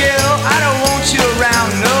 little girl, I don't want you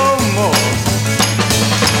around no more.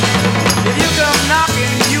 If you come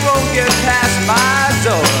knocking, you won't get past my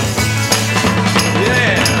door.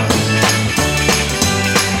 Yeah.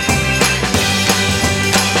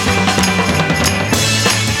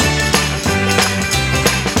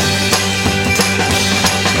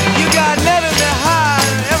 You got nothing to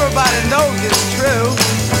hide, everybody knows it's true.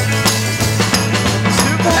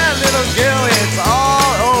 Too bad, little girl, it's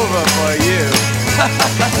all over for you.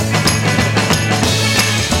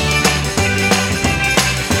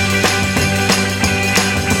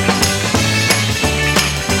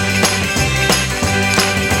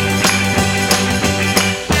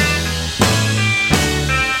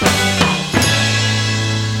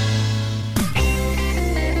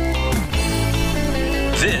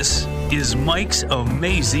 This is Mike's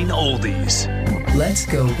Amazing Oldies. Let's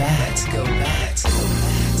go back. Let's go back.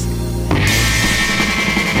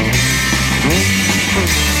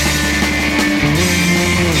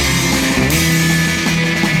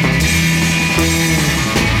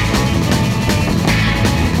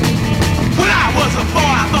 When I was a boy,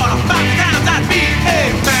 I thought about the times I'd be a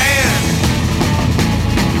man.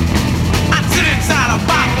 I'd sit inside a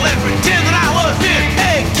bottle and pretend that I was in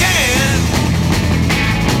a can.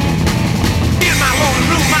 In my lonely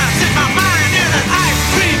room, I'd sit my mind in an ice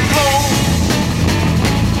cream cone.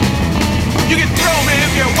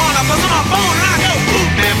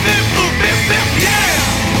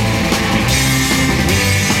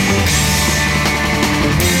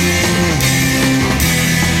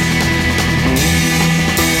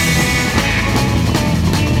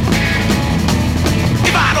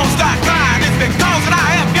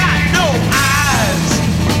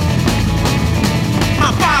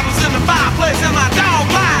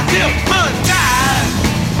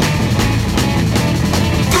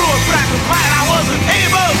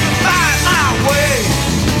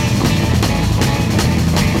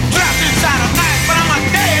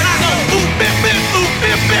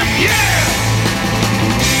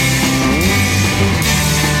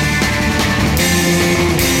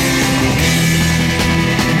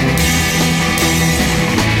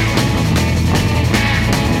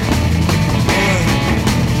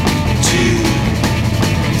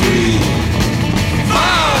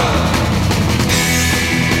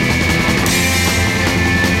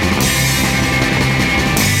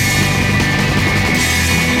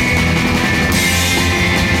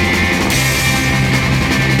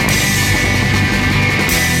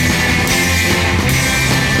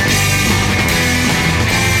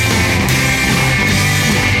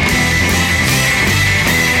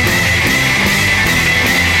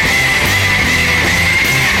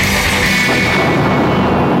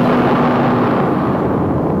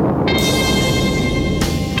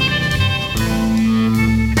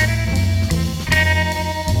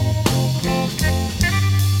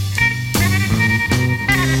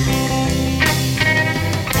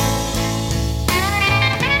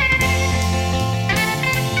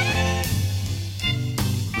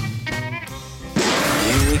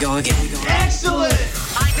 Here we go again. Excellent!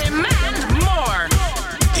 I demand more!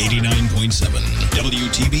 89.7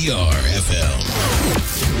 WTBR FM.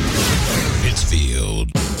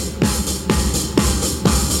 Pittsfield.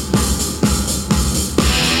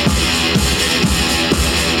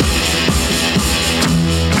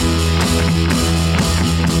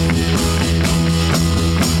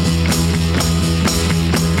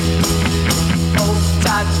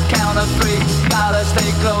 Count of three, gotta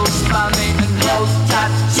stay close by me and hold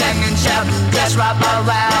tight, sing and shout, just wrap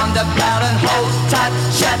around the crowd and hold tight,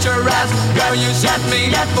 shut your eyes, girl, you set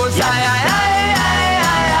me up for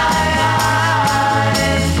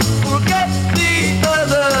forget the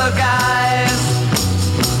other guys,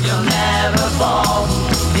 you'll never fall,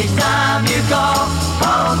 this time you go,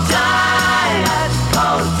 hold tight,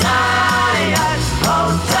 hold tight,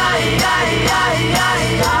 hold tight,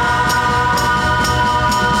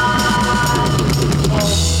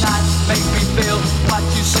 what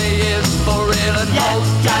you say is for real and hold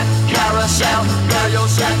tight, carousel, girl, you'll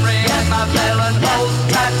send ring my bell and hold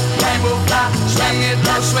tight, rainbow fly, swing it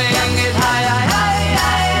low, swing it high,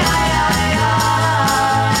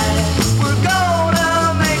 we're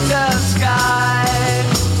gonna make the sky,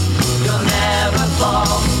 you'll never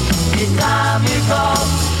fall, it's time you go,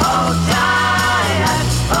 hold tight,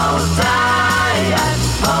 hold tight,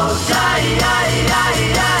 hold tight,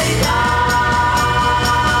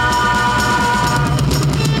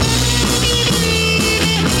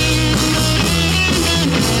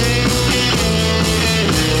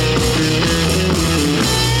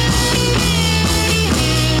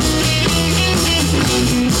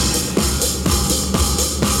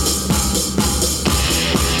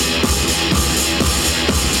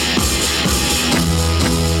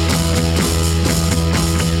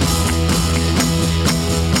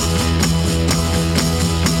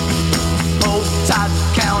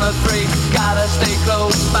 free, gotta stay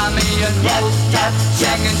close by me and hold tight,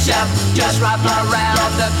 check and shout, just wrap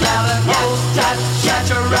around the crowd and hold tight, shut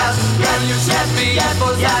your eyes, girl, you set me up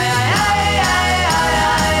for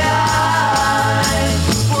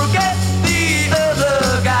forget the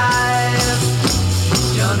other guys,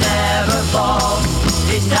 you'll never fall,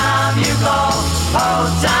 this time you go,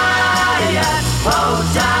 hold tight, hold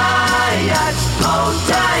tight, hold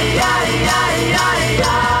tight,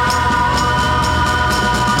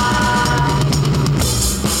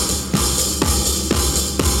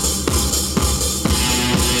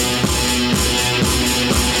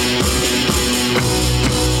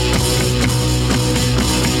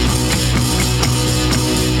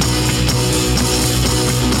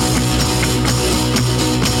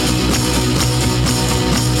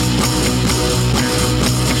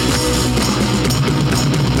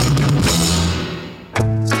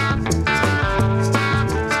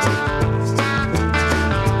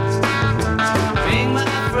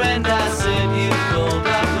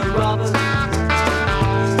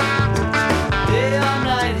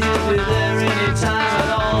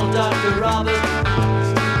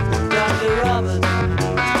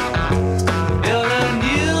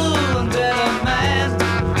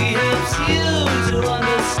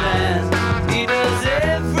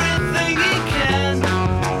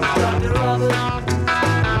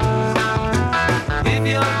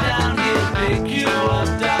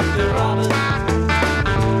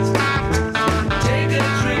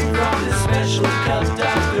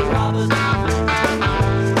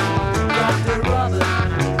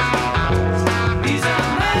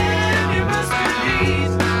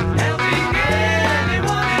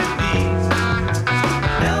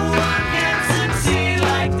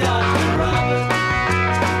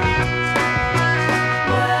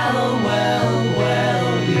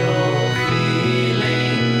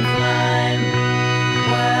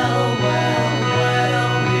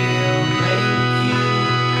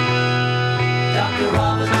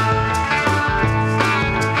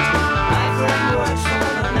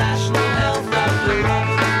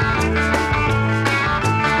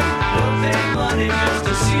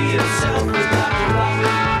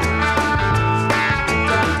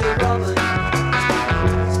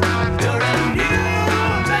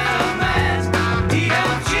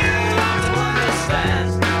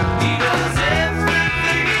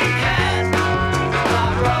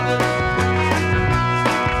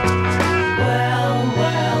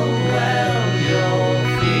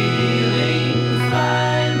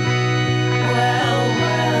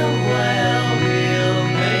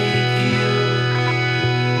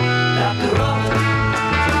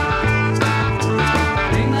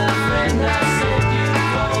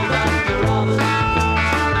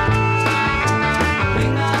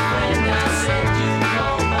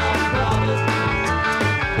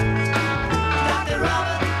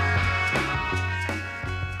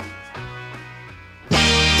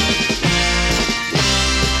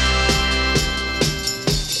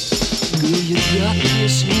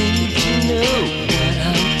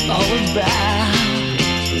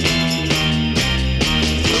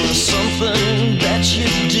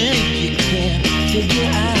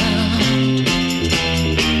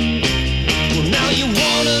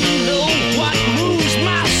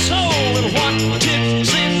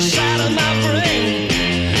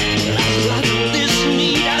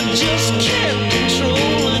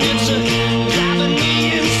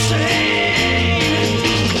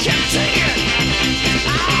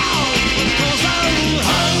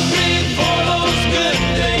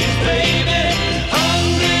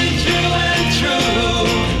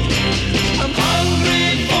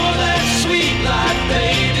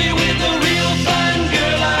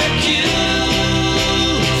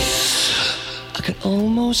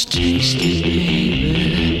 tasty, baby,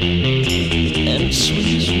 and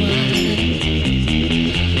sweet as wine.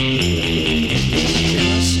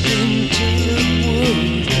 Just into the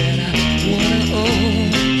world that I wanna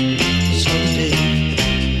own someday.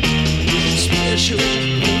 Special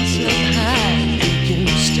place up high, you can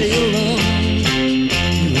stay alone.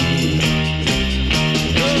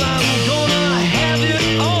 Girl, I'm gonna have it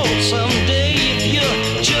all someday if you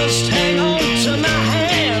just hang on to my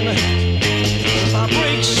hand. If I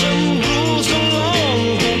break some rules along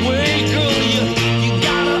the way, girl, you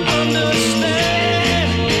gotta understand.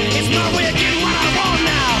 It's my way of getting what I want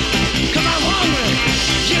now, 'cause I'm hungry.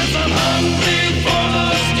 Yes, I'm hungry for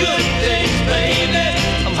those good things, baby.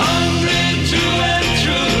 I'm hungry true and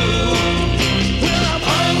true. Well, I'm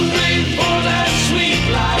hungry for that sweet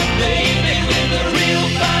life, baby, with a real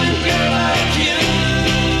fine girl like you.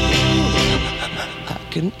 I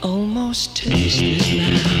can almost taste it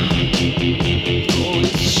now. Oh,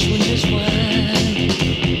 it's sweet as wine.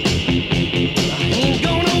 I ain't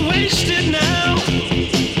gonna waste it now.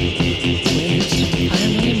 When it's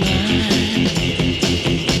finally mine,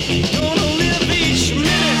 gonna live each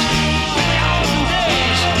minute, hours and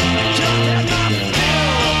days, till I have my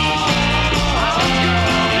fill. Oh,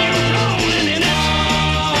 girl, I'll be rolling in it.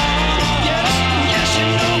 Yes, yes, you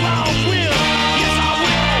know I will. Yes, I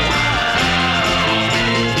will.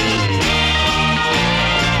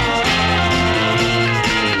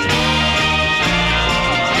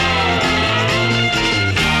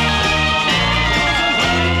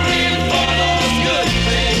 Hungry for those good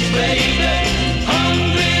things, baby.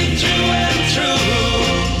 Hungry true and true.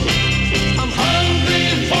 I'm hungry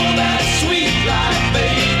for that sweet life,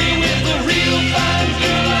 baby, with a real fine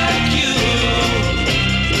girl like you.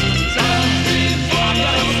 Hungry for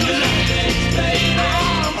those good things, baby.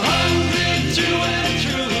 I'm hungry true and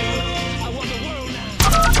true. I want the world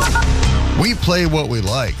now. We play what we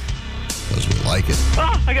like because we like it.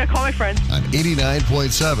 Oh, I gotta call my friend. On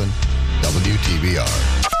 89.7 WTBR.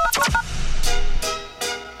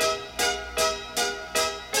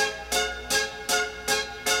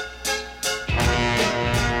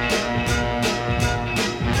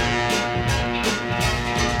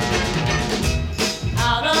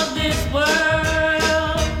 Out of this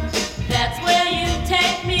world, that's where you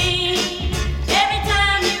take me. Every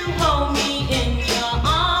time you hold me in your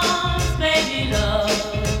arms, baby love.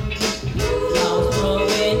 I was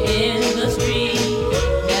growing in the street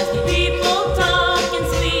as the people talk and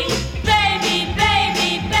speak. Baby, baby,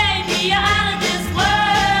 baby, you're out of this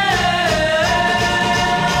world.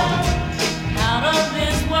 Out of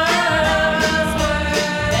this world,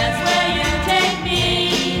 that's where you take me.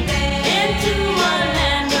 Into a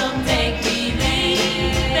land of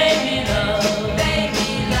make-believe, baby love,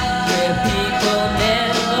 where people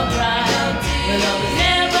never cry, where lovers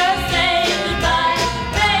never say goodbye.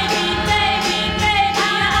 Baby, baby, baby,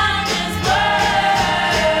 you're out of this world.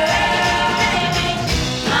 Baby,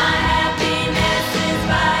 my happiness is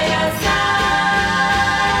by your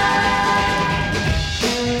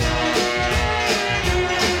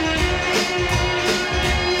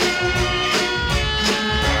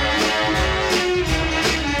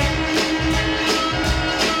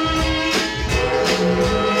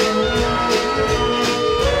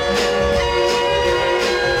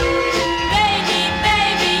Baby,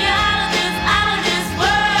 baby, out of this world.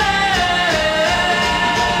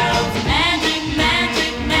 Magic,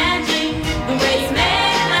 magic, magic, the way you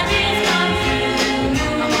make my dreams come true.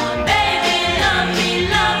 Come on, baby, love me,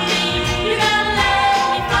 you gotta let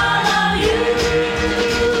me follow you.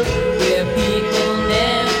 Where people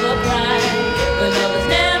never cry, where lovers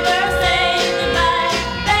never say goodbye.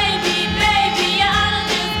 Baby, baby, out of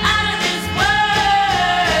this world.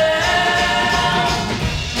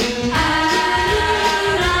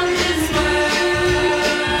 Out of this world,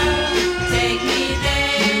 take me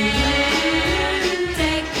there,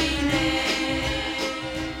 take me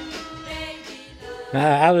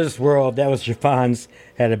Out of This World, that was Chiffons.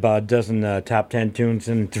 Had about a dozen top 10 tunes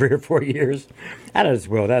in 3 or 4 years. Out of This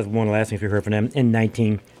World, that was one of the last things we heard from them in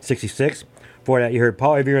 1966. Before that, you heard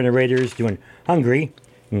Paul Revere and the Raiders doing Hungry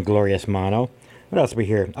and Glorious Mono. What else did we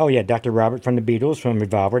hear? Oh, yeah, Dr. Robert from the Beatles from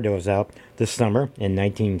Revolver, that was out this summer in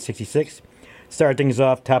 1966. Start things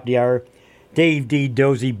off, top of the hour. Dave D,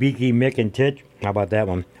 Dozy, Beaky, Mick, and Titch. How about that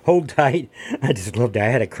one? Hold Tight. I just loved that.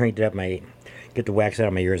 I had to crank it up get the wax out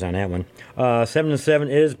of my ears on that one. 7 to 7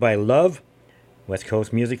 is by Love. West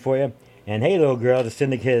Coast music for you. And Hey Little Girl, the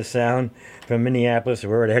syndicated sound from Minneapolis, or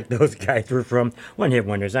where the heck those guys were from. One hit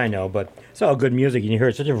wonders, I know, but it's all good music. You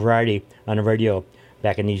heard such a variety on the radio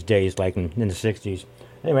back in these days, like in the 60s.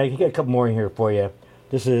 Anyway, I got a couple more in here for you.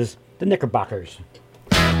 This is the Knickerbockers.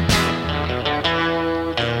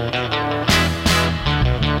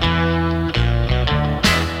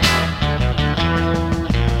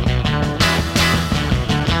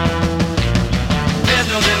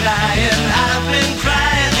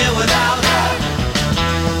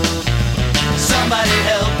 Somebody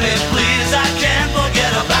help me, please, I can't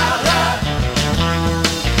forget about her.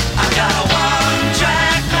 I got a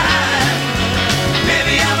one-track mind.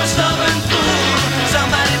 Maybe I'm a stubborn fool.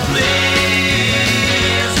 Somebody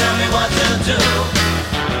please tell me what to do.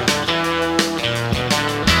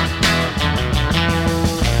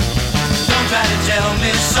 Don't try to tell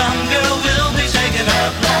me some girl will be taking her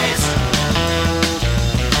place.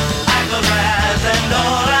 I close my eyes and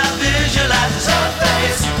all I visualize is her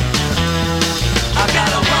face. I've got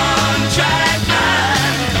a one-track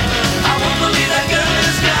mind. I won't believe that girl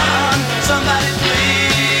is gone. Somebody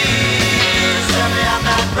please tell me I'm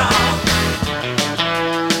not wrong.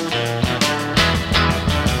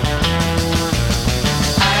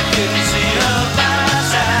 I couldn't see her by my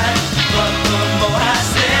side, but the more I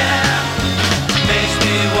stare, makes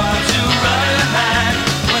me want to run and hide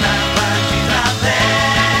when I find she's not there.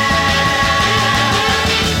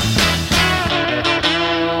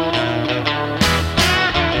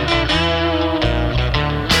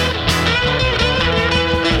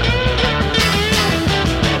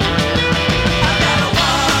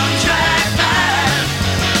 One-track mind.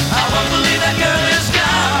 I won't believe that girl is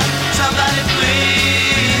gone. Somebody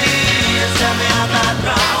please tell me I'm not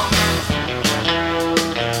wrong.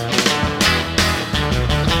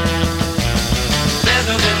 There's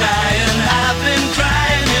no denying I've been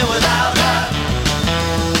crying here without her.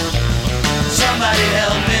 Somebody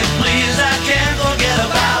help me, please, I can't forget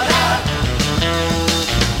about her.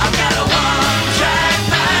 I've got a one-track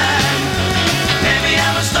mind. Maybe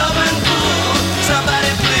I'm a stubborn fool.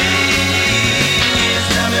 Somebody please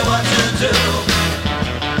tell me what to do.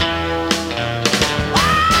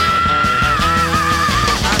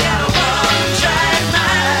 I got a one-track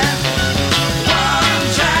mind.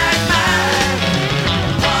 One-track mind.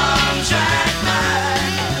 One-track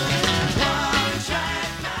mind. One-track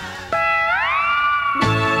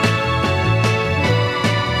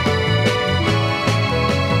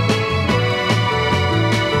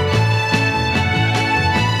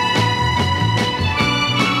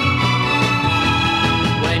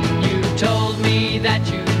When you told me that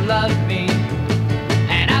you loved me,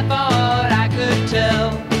 and I thought I could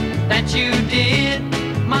tell that you did,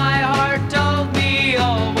 my heart told me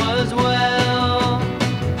all was well.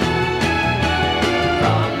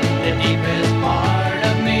 From the deepest part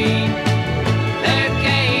of me, there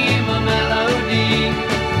came a melody,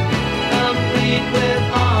 complete with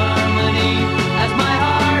harmony, as my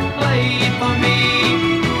heart played for me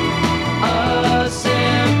a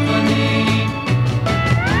symphony.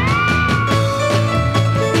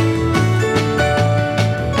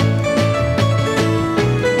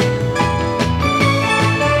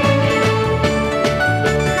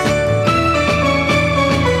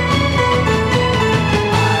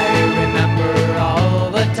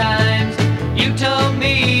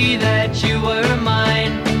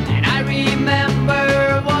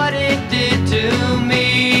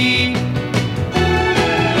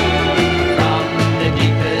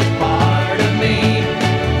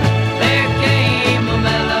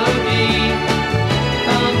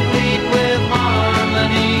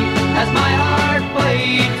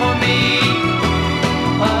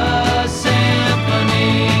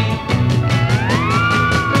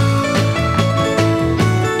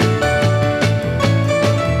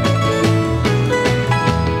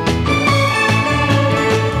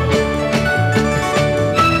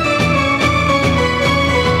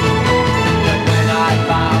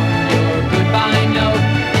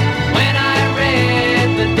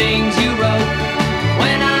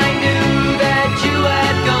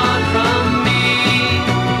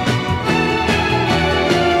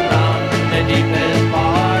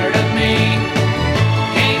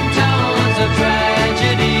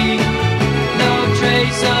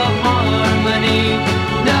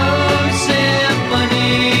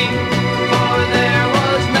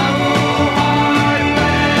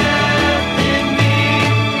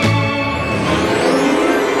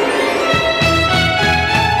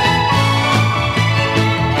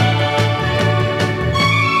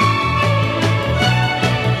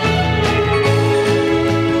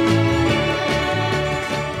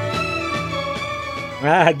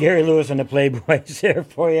 Gary Lewis and the Playboys there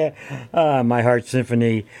for you. My Heart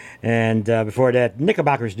Symphony. And before that,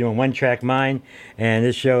 Knickerbocker's doing One Track Mind. And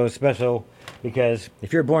this show is special because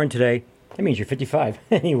if you're born today, that means you're 55.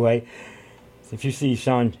 Anyway, if you see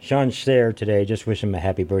Sean Stair today, just wish him a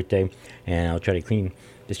happy birthday. And I'll try to clean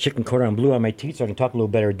this chicken cordon bleu on my teeth so I can talk a little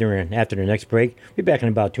better after the next break. We'll be back in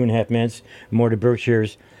about 2.5 minutes. More to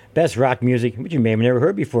Berkshire's best rock music, which you may have never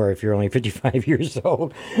heard before if you're only 55 years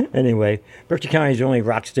old. Anyway, Berkshire County's only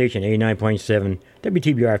rock station, 89.7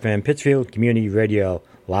 WTBR FM, Pittsfield Community Radio,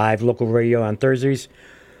 live local radio on Thursdays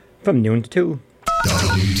from noon to 2.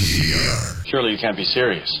 WTBR. Surely you can't be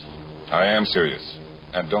serious. I am serious.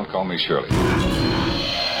 And don't call me Shirley.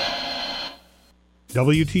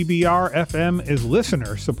 WTBR FM is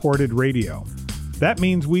listener-supported radio. That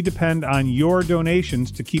means we depend on your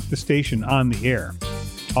donations to keep the station on the air.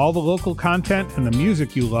 All the local content and the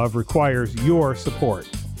music you love requires your support.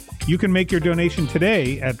 You can make your donation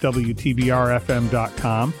today at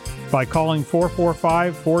WTBRFM.com by calling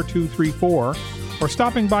 445-4234 or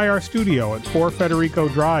stopping by our studio at 4 Federico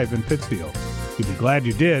Drive in Pittsfield. You'll be glad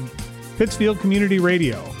you did. Pittsfield Community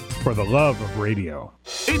Radio, for the love of radio.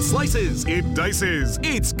 It slices, it dices,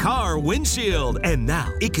 it's Car Windshield. And now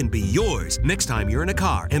it can be yours. Next time you're in a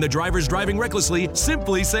car and the driver's driving recklessly,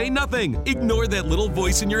 simply say nothing. Ignore that little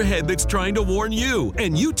voice in your head that's trying to warn you.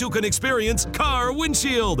 And you too can experience Car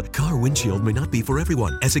Windshield. Car Windshield may not be for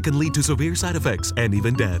everyone, as it can lead to severe side effects and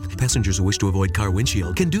even death. Passengers who wish to avoid Car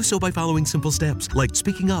Windshield can do so by following simple steps, like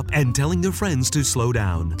speaking up and telling their friends to slow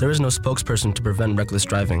down. There is no spokesperson to prevent reckless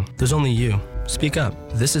driving. There's only you. Speak up.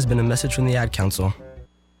 This has been a message from the Ad Council.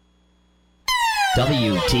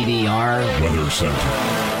 WTBR Weather Center.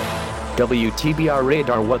 WTBR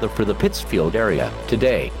radar weather for the Pittsfield area.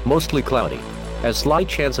 Today, mostly cloudy. A slight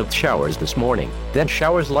chance of showers this morning, then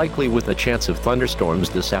showers likely with a chance of thunderstorms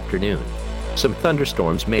this afternoon. Some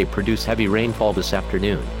thunderstorms may produce heavy rainfall this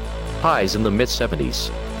afternoon. Highs in the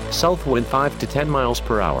mid-70s. South wind 5 to 10 miles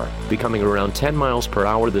per hour, becoming around 10 miles per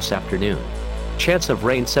hour this afternoon. Chance of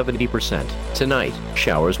rain 70%. Tonight,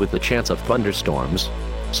 showers with a chance of thunderstorms.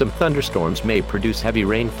 Some thunderstorms may produce heavy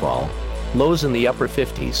rainfall. Lows in the upper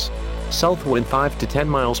 50s. South wind 5 to 10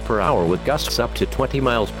 miles per hour with gusts up to 20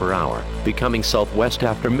 miles per hour, becoming southwest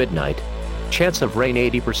after midnight. Chance of rain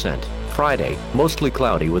 80%. Friday, mostly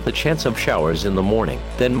cloudy with a chance of showers in the morning,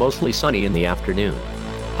 then mostly sunny in the afternoon.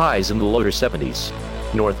 Highs in the lower 70s.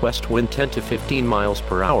 Northwest wind 10 to 15 miles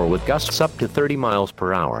per hour with gusts up to 30 miles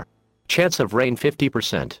per hour. Chance of rain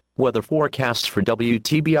 50%. Weather forecasts for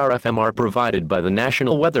WTBR FM are provided by the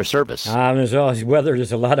National Weather Service. There's always weather.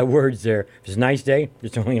 There's a lot of words there. If it's a nice day,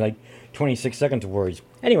 there's only like 26 seconds of words.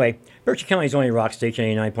 Anyway, Berkshire County's only rock station,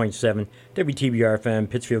 89.7, WTBR FM,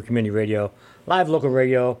 Pittsfield Community Radio, live local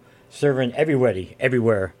radio, serving everybody,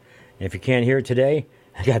 everywhere. And if you can't hear it today,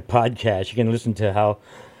 I got podcasts. You can listen to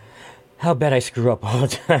how bad I screw up all the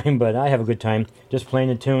time, but I have a good time just playing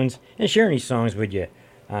the tunes and sharing these songs with you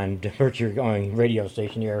on the Berkshire radio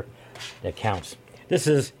station here that counts. This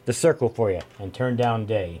is The Circle for you, and Turn Down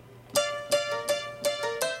Day.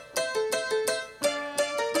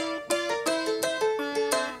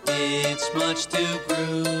 It's much too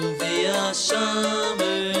groovy a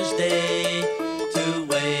summer's day to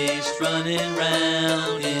waste running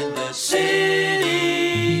round in the city.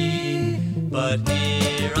 But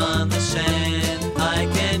here on the sand I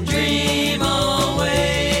can dream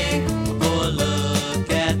away, or look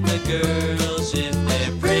at the girls if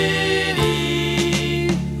they're pretty.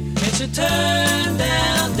 It's a turn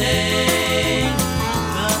down day,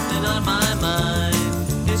 nothing on my mind.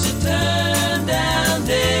 It's a turn down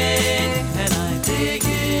day, and I dig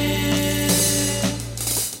it.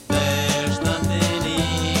 There's nothing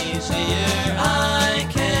easier I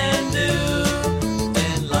can do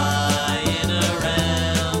than lying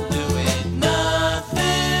around doing nothing.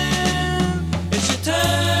 It's a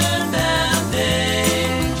turn down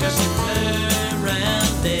day, just a turn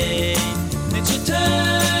round day. It's a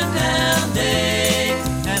turn down day,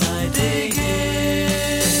 and I dig it.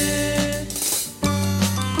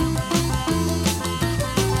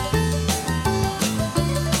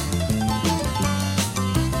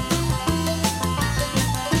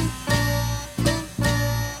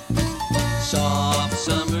 Soft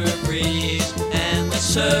summer breeze and the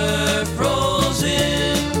surf rolls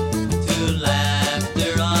in to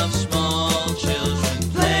laughter of small children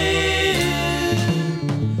playing.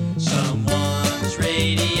 Someone's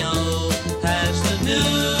radio has the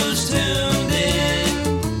news tuned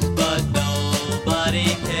in, but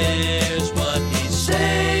nobody cares what he's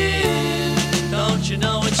saying. Don't you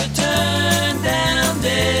know it's a turn down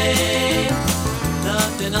day?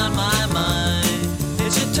 Nothing on my mind.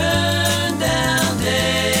 It's a turn down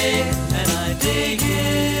day, and I dig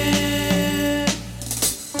it.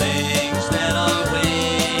 Things that are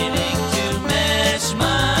waiting to mess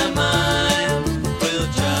my mind will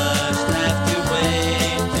just have to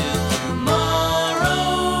wait till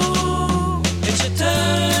tomorrow. It's a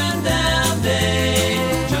turn down day,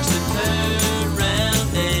 just a turn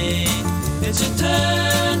round day. It's a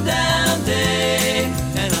turn down day,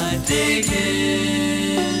 and I dig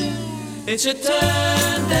it. It's a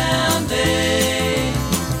turn down day,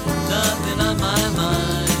 nothing on my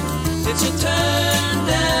mind. It's a turn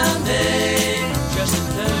down day, just a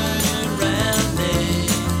turn around day.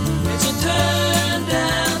 It's a turn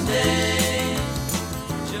down day,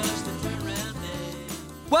 just a turn around day.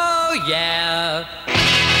 Whoa, yeah.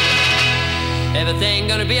 Everything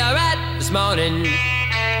gonna be alright this morning.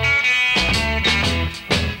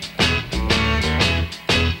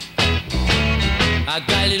 I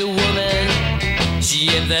got a little woman,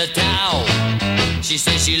 she in the town. She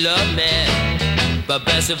says she loved me, but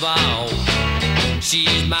best of all,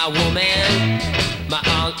 she's my woman, my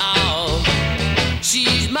all.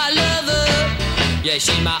 She's my lover, yeah,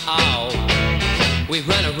 she's my all. We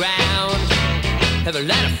run around, have a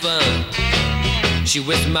lot of fun. She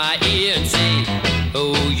whispers in my ear and say,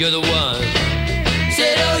 oh, you're the one.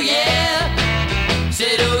 Said, oh yeah,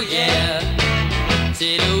 said, oh yeah,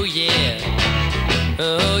 said, oh yeah.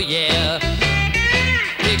 Oh yeah.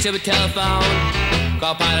 Picks up a telephone,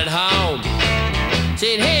 call pilot home,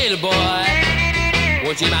 saying, hey little boy,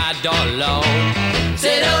 won't you my daughter alone?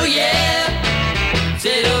 Said oh yeah,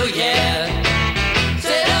 said oh yeah,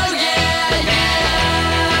 said oh yeah, yeah,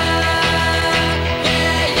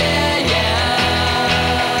 yeah, yeah, yeah, yeah,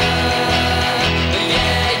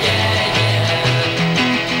 yeah, yeah.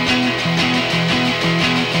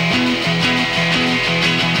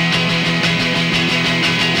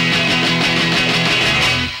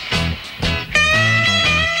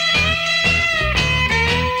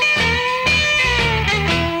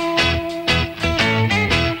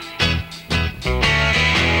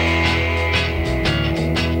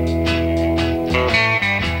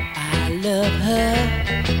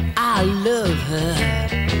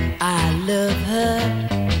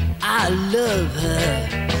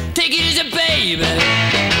 Take it easy, baby.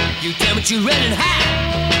 You tell me you're running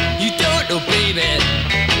high. You don't know, baby,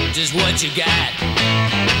 just what you got.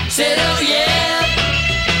 Said, oh yeah.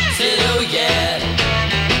 Said, oh yeah.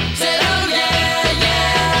 Said, oh yeah,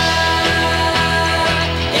 yeah.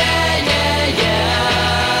 Yeah, yeah, yeah.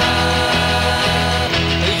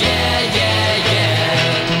 Yeah, yeah, yeah.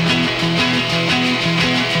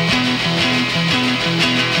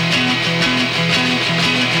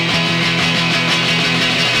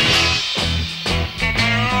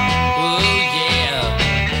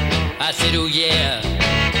 I said, oh yeah.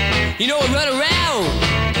 You know, I run around,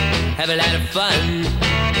 have a lot of fun.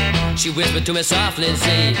 She whispered to me softly and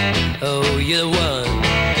said, oh, you're the one.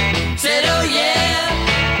 Said, oh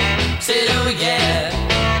yeah. Said, oh yeah.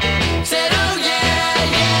 Said, oh yeah,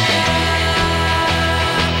 yeah.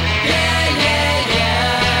 Yeah, yeah,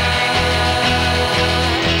 yeah.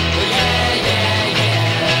 Oh, yeah, yeah, yeah.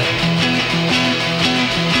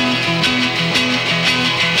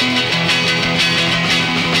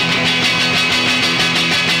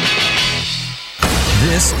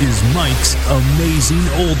 This is Mike's Amazing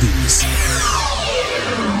Oldies.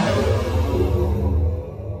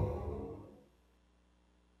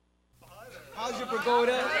 How's your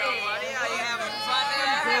pagoda?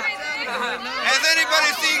 Has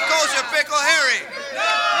anybody seen Kosher Pickle Harry?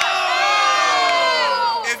 No!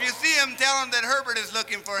 If you see him, tell him that Herbert is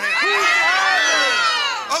looking for him.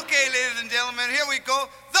 Okay, ladies and gentlemen, here we go.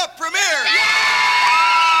 The premiere!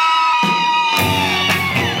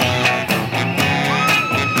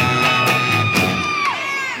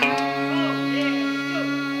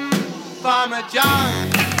 Farmer John.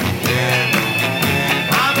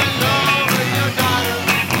 I'm in love with your daughter.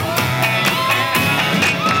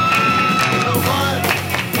 The one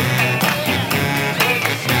with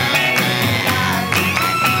the champagne eyes.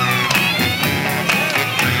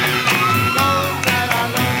 Knows that I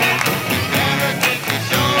love her. Ever since she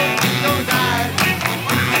showed me those eyes.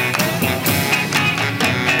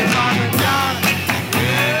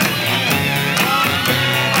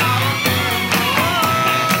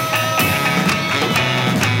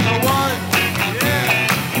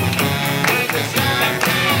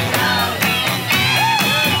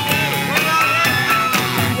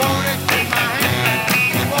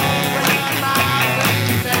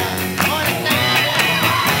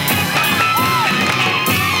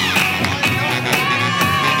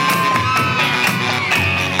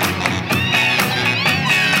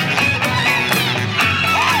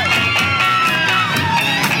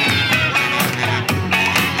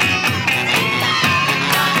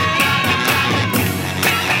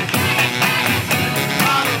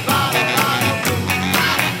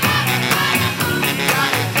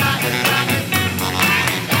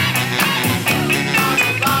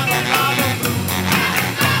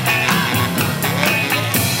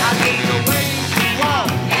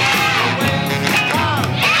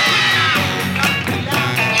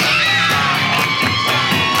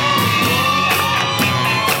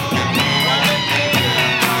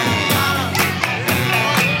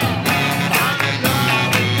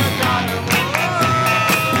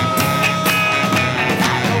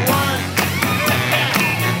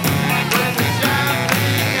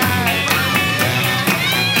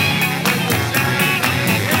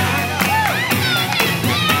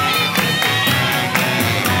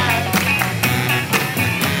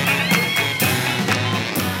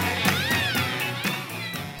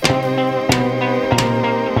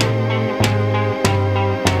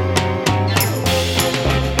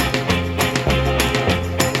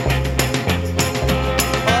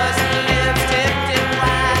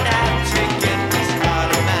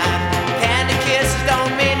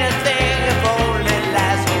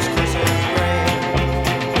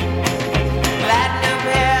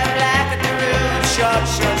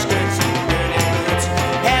 short skirts and dirty boots.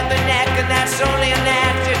 Have a neck and that's only an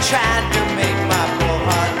actor trying to make my poor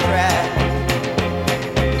heart cry.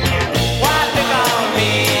 Why pick on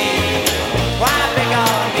me? Why pick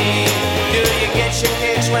on me? Do you get your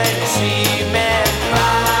kicks when you see men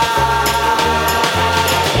cry?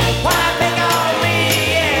 Why pick on me?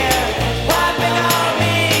 Yeah. Why pick on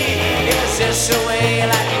me? Is this the way you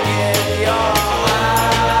like to get your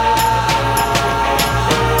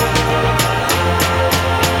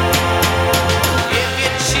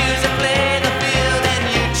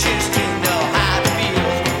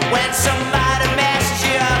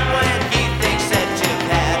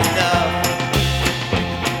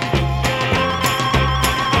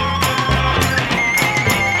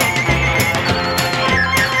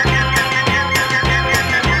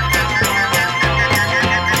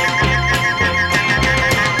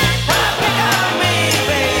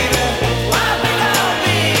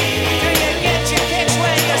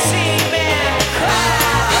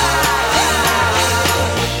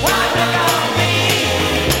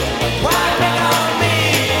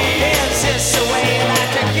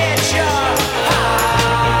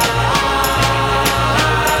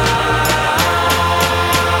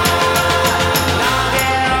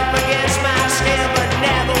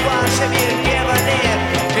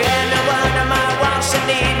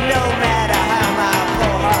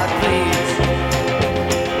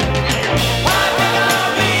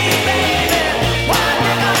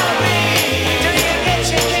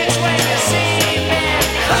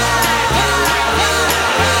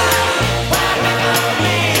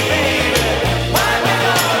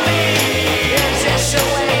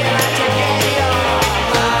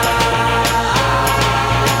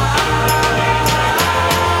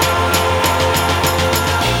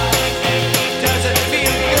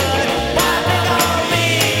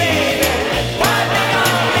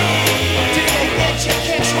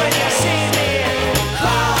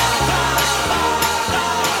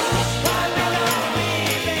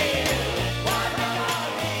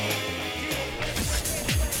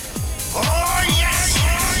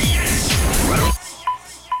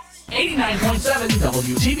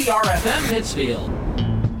WTBR-FM Pittsfield.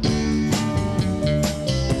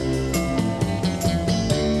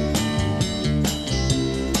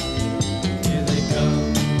 Here they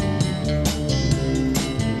come.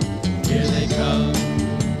 Here they come.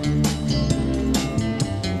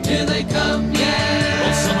 Here they come, yeah.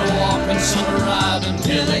 Well, some are walking, some are riding.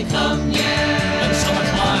 Here they come, yeah. And some are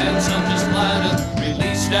flying, some just gliding.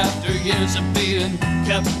 Released after years of being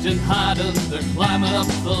kept in hiding. They're climbing up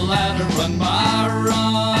the ladder, run by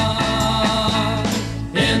run.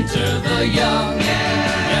 Enter the young,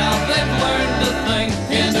 yeah, they've learned to think.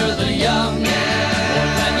 Enter the young, more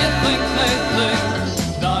than you think.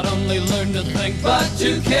 Not only learn to think, but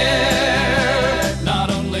to care. Not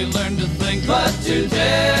only learn to think, but to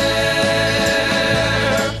dare.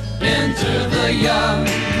 Enter the young.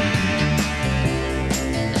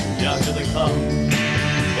 Yeah, here they come.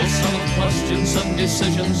 Some with questions, some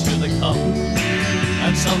decisions, here they come.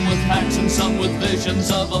 And some with hacks and some with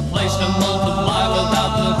visions of a place to multiply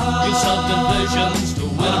without the use of divisions. To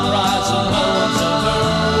win a prize and no one's ever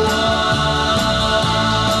won.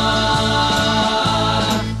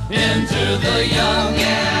 Enter the young,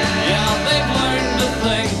 yeah, they've learned to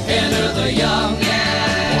think. Enter the young,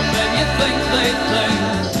 more than you think they think.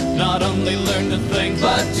 Not only learn to think,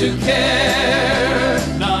 but to care.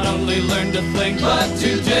 Not only learn to think, but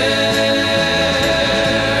to dare.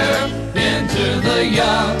 Enter the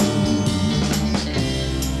young.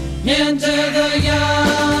 Enter the young.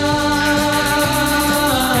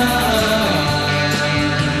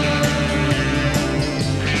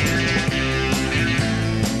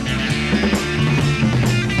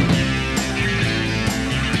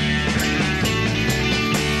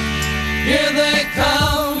 Here they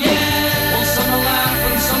come, yeah. Well, some are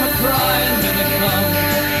laughing, some are crying. Here they come.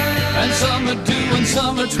 And some are doing,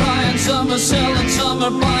 some are trying, some are selling, some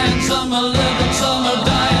are buying, some are living, some are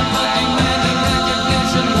dying, but demanding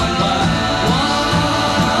recognition one by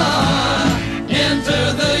one.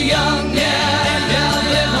 Enter the young, yeah,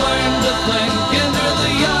 they've learned to think. Enter the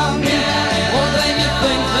young, more than you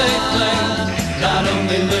think they think. Not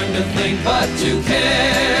only learn to think, but to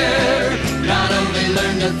care. Not only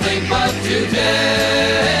learn to think, but to dare.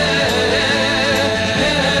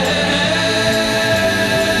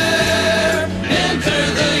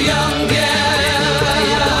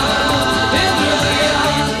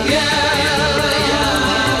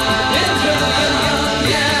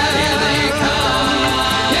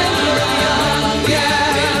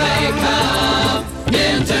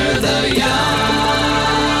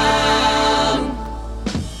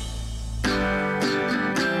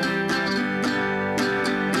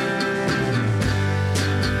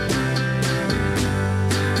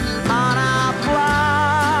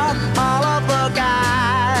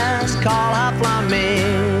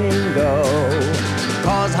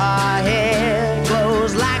 her hair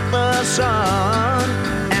glows like the sun,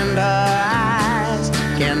 and her eyes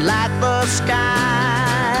can light the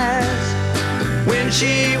skies. When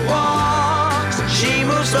she walks, she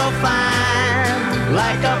moves so fine,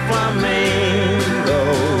 like a flamingo.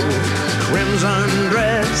 Crimson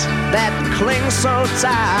dress that clings so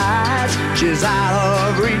tight, she's out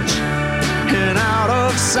of reach and out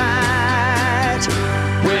of sight.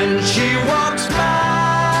 When she walks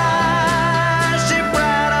by, she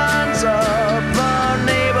brightens up the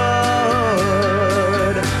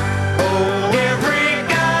neighborhood. Oh, every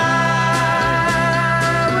guy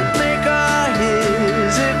would make her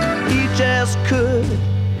his if he just could,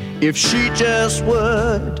 if she just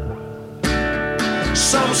would.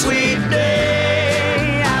 Some sweet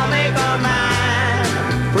day I'll make her mine,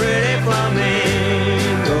 pretty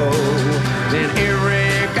flamingo. Then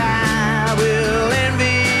every guy will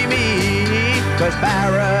envy me, 'cause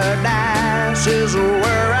paradise is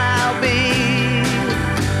where I'll be.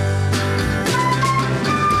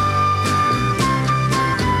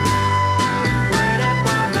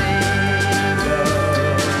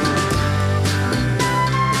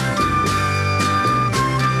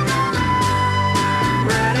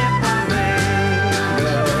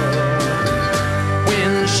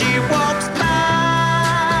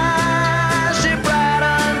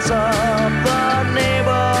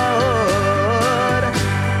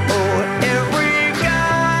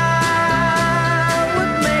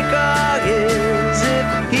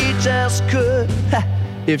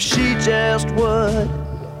 If she just would.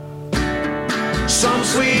 Some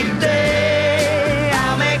sweet day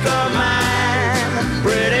I'll make her mine,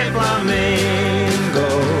 pretty flamingo.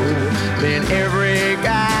 Then every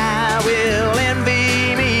guy will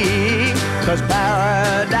envy me, 'cause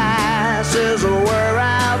paradise is where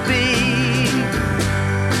I'll be.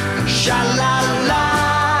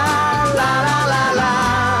 Sha-la-la,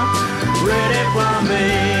 la-la-la-la, pretty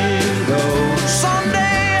flamingo.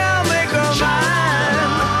 Someday I'll make her mine.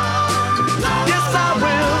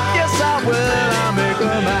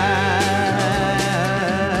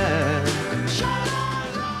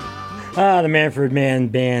 The Manfred Mann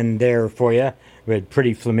Band there for you with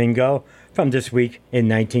Pretty Flamingo from this week in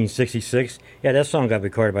 1966. Yeah, that song got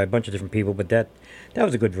recorded by a bunch of different people, but that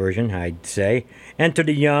was a good version, I'd say. Enter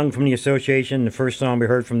the Young from the Association, the first song we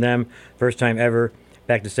heard from them, first time ever,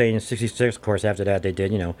 back to say in 66. Of course, after that they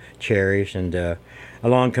did, Cherish and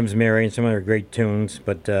Along Comes Mary and some other great tunes,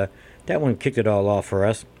 but that one kicked it all off for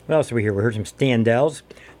us. What else did we hear? We heard some Standells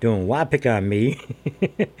doing Why Pick on Me.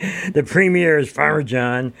 The Premiers, Farmer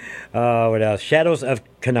John. What else? Shadows of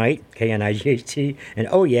Knight, K-N-I-G-H-T. And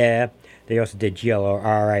Oh Yeah, they also did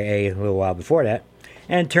G-L-O-R-I-A a little while before that.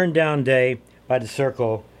 And Turn Down Day by The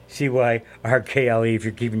Circle, C-Y-R-K-L-E, if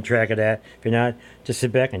you're keeping track of that. If you're not, just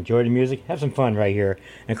sit back, enjoy the music, have some fun right here.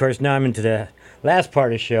 And of course, now I'm into the last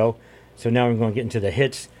part of the show, so now I'm going to get into the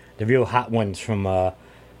hits, the real hot ones from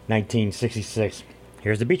 1966.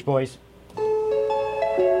 Here's the Beach Boys.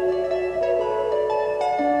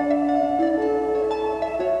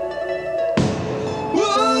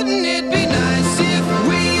 Wouldn't it be nice if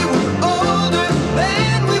we were older,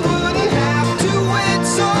 then we wouldn't have to wait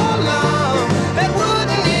so long? And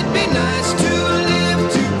wouldn't it be nice to live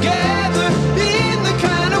together in the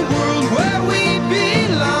kind of world where we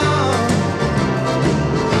belong?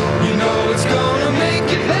 You know it's gonna make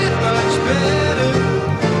it that much better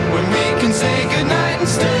when we can say goodnight and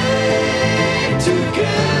stay.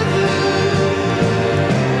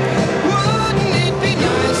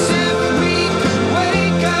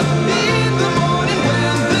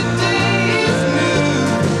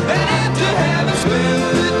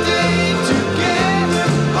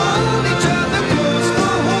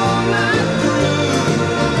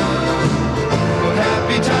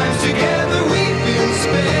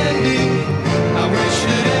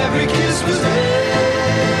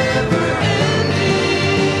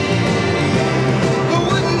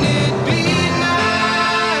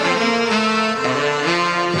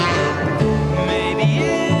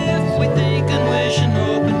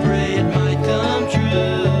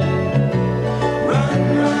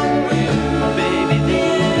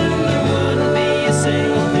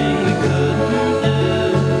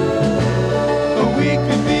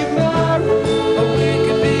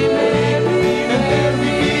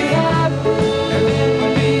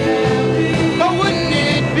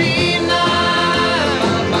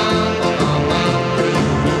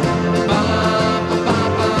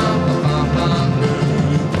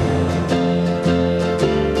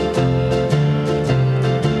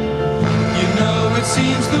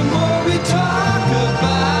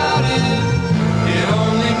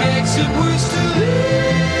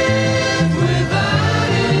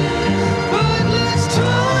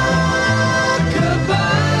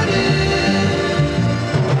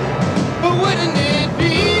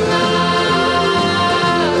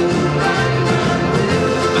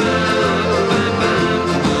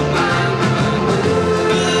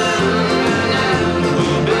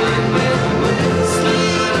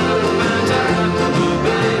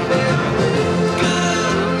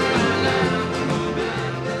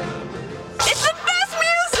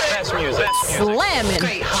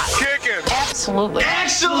 Absolutely.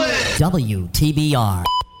 Excellent! WTBR.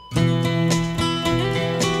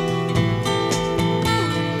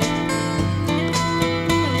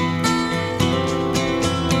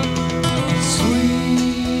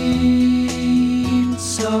 Sweet,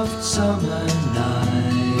 soft summer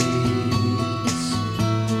nights,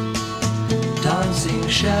 dancing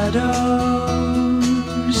shadows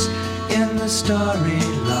in the starry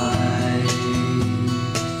lights.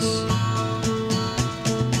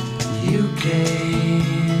 You came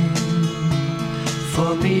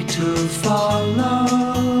for me to follow,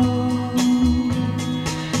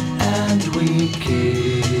 and we kissed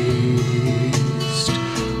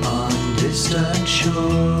on distant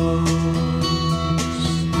shores.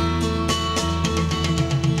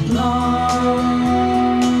 Long,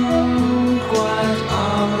 quiet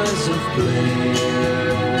hours of play,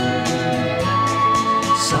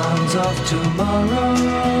 sounds of tomorrow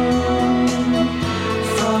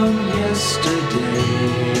from yesterday.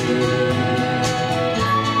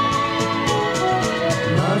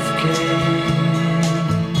 Love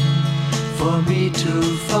came for me to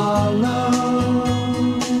follow,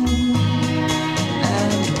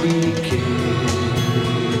 and we kissed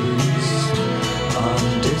on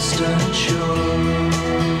distant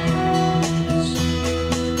shores.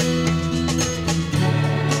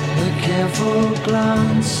 The careful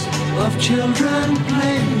glance of children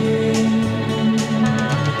playing,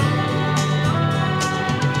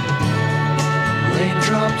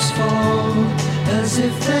 raindrops fall as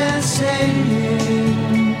if they're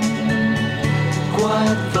saying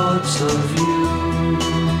quiet thoughts of you,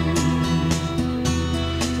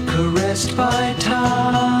 caressed by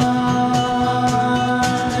time.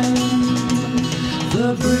 The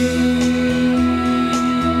breeze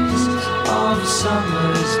of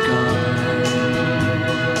summer's gone,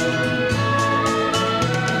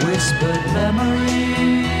 whispered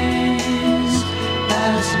memories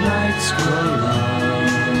as nights grow long.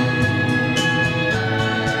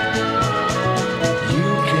 You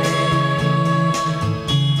came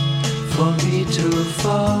for me to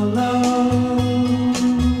follow,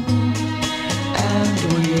 and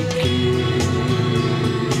we kissed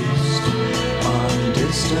on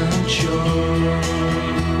distant shores.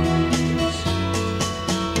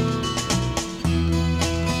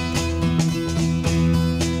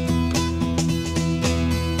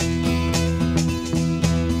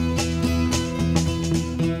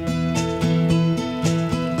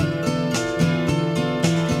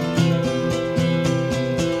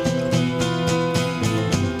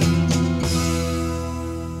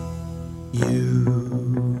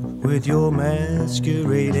 With your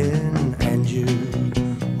masquerading and you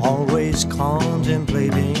always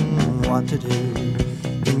contemplating what to do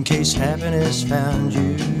in case happiness found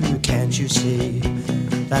you. Can't you see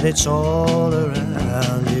that it's all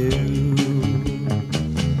around you?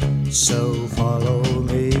 So follow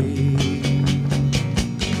me.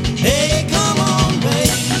 Hey, come on, baby,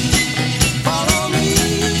 follow me.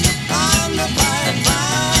 I'm the Pied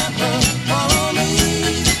Piper. Follow me.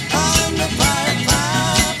 I'm the Pied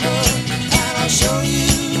Piper, and I'll show you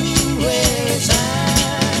where it's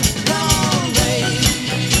at. Come on, baby,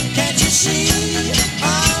 can't you see?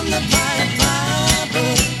 I'm the Pied Piper.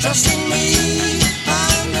 Trust in me.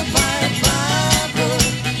 I'm the Pied Piper,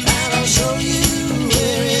 and I'll show you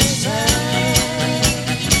where it's at.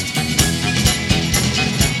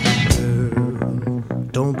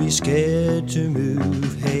 Don't be scared to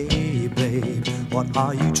move. Hey, babe, what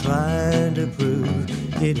are you trying to prove?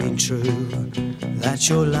 It ain't true that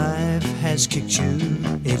your life has kicked you.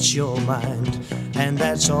 It's your mind, and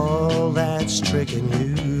that's all that's tricking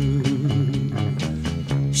you.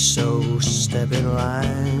 So step in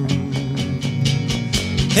line.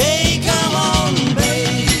 Hey, come on,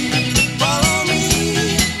 babe, follow me.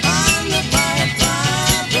 I'm the Pied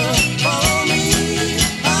Piper. Follow me.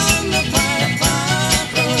 I'm the Pied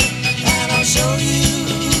Piper, and I'll show you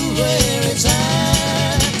where it's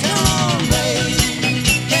at. Come on, babe,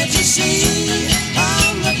 can't you see?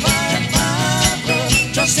 I'm the Pied Piper.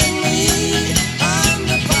 Trust in me. I'm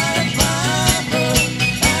the Pied Piper,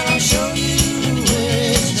 and I'll show you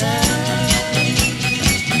where it's at.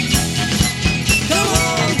 Come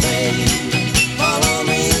on, babe, follow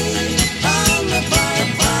me.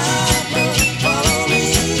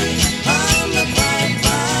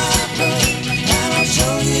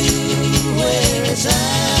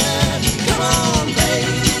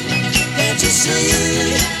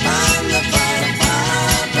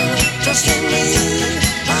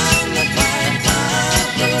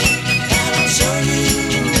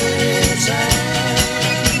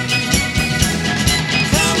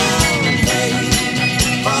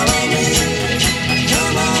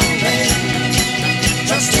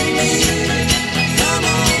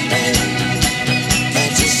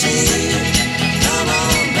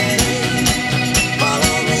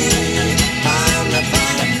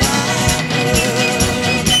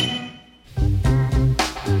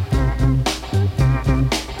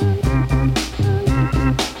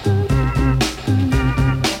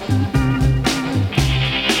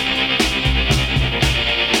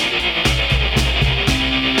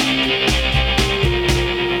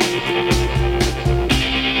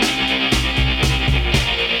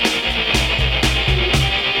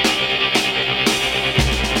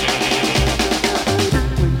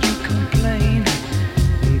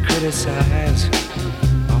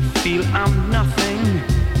 nothing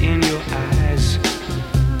in your eyes.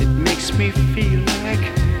 It makes me feel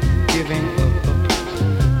like giving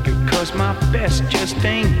up, because my best just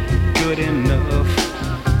ain't good enough.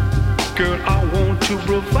 Girl, I want to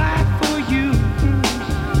provide for you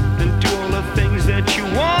and do all the things that you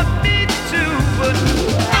want me to, but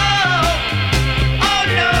oh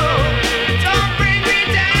no, don't bring me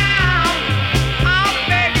down. I'm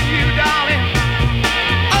begging you, darling.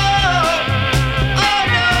 Oh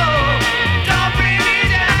no, don't bring me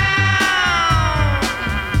down.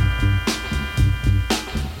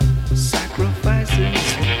 Sacrifices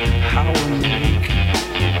how I make.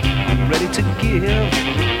 I'm ready to give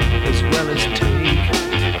as well as take.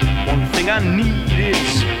 One thing I need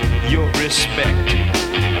is your respect.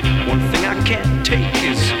 One thing I can't take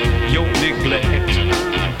is your neglect.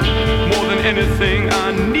 More than anything,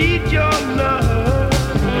 I need your love.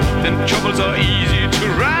 Then troubles are easy to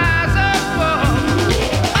rise above.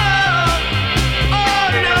 Oh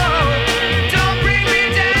no, don't bring me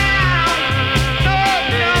down. No,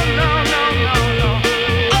 no, no, no, no, no.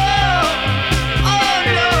 Oh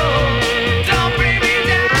no, don't bring me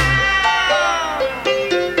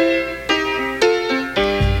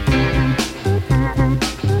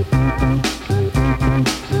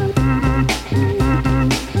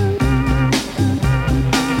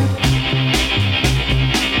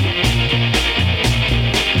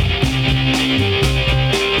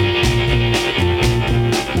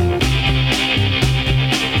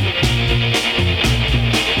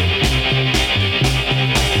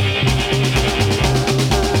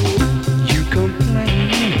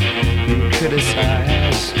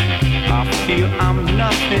criticize. I feel I'm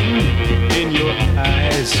nothing in your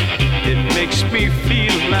eyes. It makes me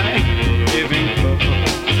feel like giving up,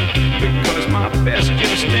 because my best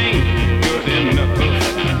just ain't good enough.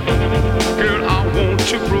 Girl, I want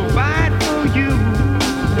to provide for you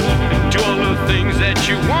and do all the things that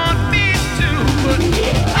you want me to, but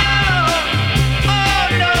oh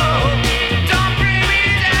no, don't bring me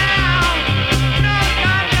down. No,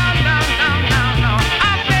 no, no, no, no, no, no.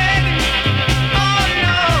 I'm begging. Oh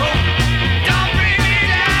no, don't bring me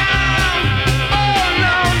down. Oh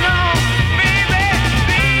no, no, baby,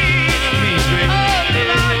 please, please, baby. Oh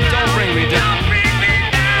no, don't bring me down. Don't bring me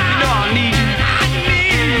down. You know I need you. I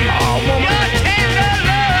need you. Oh, woman, your tender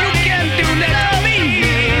love. You can do that to me.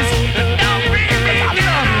 Don't bring me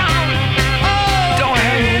down. Oh, don't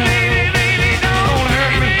hurt me, baby, don't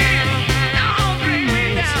hurt me. Don't bring me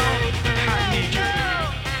down. I need you.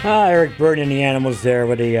 Eric Burdon and the Animals there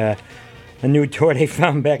with a new toy they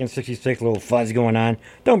found back in '66, a little fuzz going on.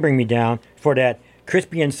 Don't Bring Me Down. For that,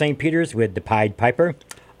 Crispy and St. Peter's with the Pied Piper.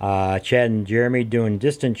 Chad and Jeremy doing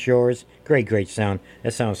Distant Shores. Great, great sound.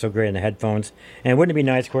 That sounds so great in the headphones. And Wouldn't It Be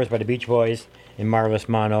Nice, of course, by the Beach Boys in Marvelous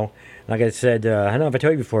Mono. Like I said, I don't know if I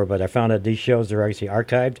told you before, but I found out these shows are actually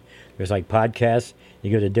archived. There's like podcasts.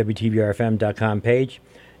 You go to the WTBRFM.com page,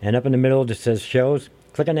 and up in the middle it just says shows.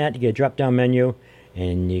 Click on that, you get a drop-down menu,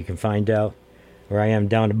 and you can find out where I am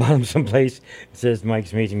down the bottom someplace. It says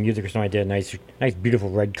Mike's Amazing Music or something like that. Nice, beautiful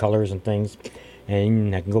red colors and things.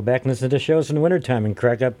 And I can go back and listen to the shows in the wintertime and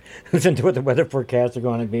crack up, listen to what the weather forecasts are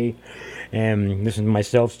going to be, and listen to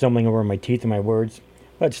myself stumbling over my teeth and my words.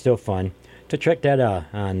 But it's still fun. So check that out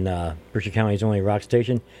on Berkshire County's only rock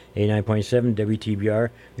station, 89.7 WTBR.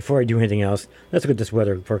 Before I do anything else, let's look at this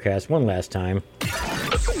weather forecast one last time.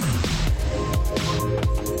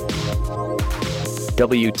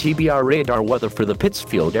 WTBR radar weather for the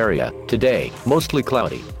Pittsfield area. Today, mostly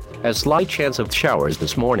cloudy. A slight chance of showers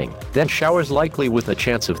this morning, then showers likely with a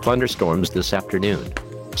chance of thunderstorms this afternoon.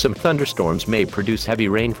 Some thunderstorms may produce heavy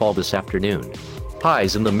rainfall this afternoon.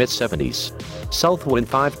 Highs in the mid-70s. South wind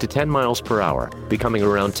 5 to 10 miles per hour, becoming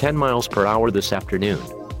around 10 miles per hour this afternoon.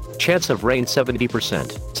 Chance of rain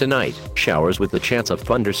 70%. Tonight, showers with a chance of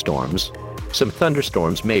thunderstorms. Some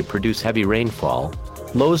thunderstorms may produce heavy rainfall.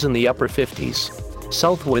 Lows in the upper 50s.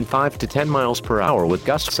 South wind 5 to 10 miles per hour with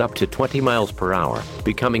gusts up to 20 miles per hour,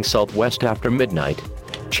 becoming southwest after midnight.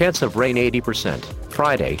 Chance of rain 80%.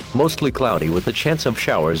 Friday, mostly cloudy with a chance of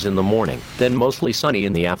showers in the morning, then mostly sunny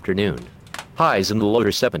in the afternoon. Highs in the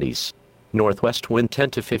lower 70s. Northwest wind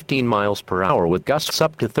 10 to 15 miles per hour with gusts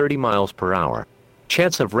up to 30 miles per hour.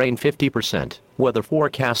 Chance of rain 50%. Weather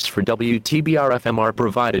forecasts for WTBR-FM are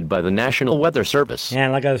provided by the National Weather Service.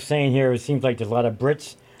 And like I was saying here, it seems like there's a lot of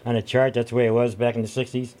Brits on the chart. That's the way it was back in the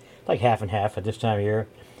 60s. Like half and half at this time of year.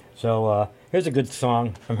 So here's a good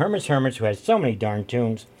song from Herman's Hermits, who has so many darn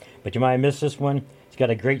tunes. But you might have missed this one. It's got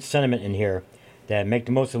a great sentiment in here that make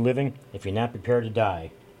the most of living if you're not prepared to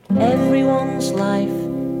die. Everyone's life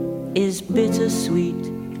is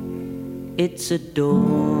bittersweet. It's a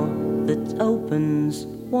door that opens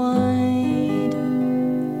wide,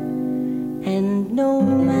 and no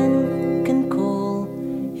man can call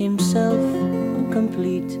himself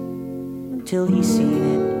complete till he's seen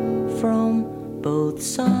it from both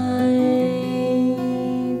sides.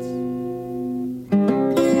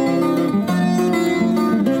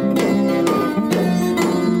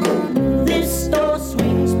 This door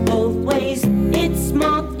swings both ways, it's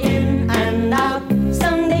marked in and out.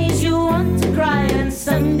 Some days you want to cry and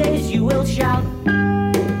some days you will shout.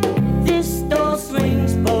 This door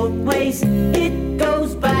swings both ways, it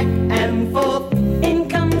goes back and forth. In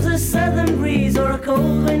comes a southern breeze or a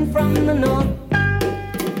cold wind from the north.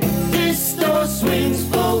 This door swings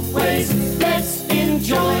both ways, let's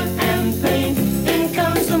enjoy and pain. In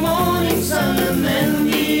comes the morning sun and then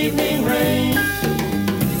the evening rain.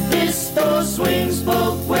 This door swings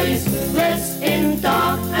both ways, let's in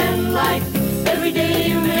dark and light. Every day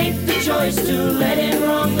you make the choice to let it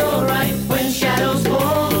wrong go right. When shadows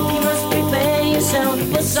fall, you must prepare yourself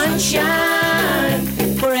for sunshine.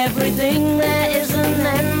 For everything there is an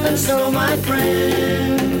end, and so my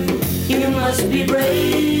friend, you must be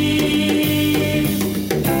brave.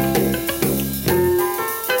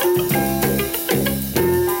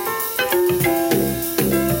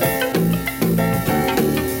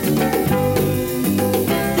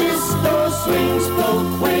 This door swings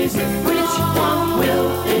both ways, which one will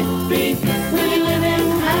it be? Will you live in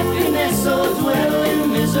happiness or dwell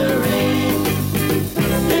in misery?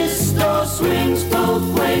 This door swings both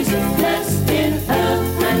ways, let's in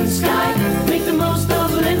earth and sky. Make the most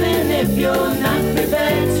of living if you're not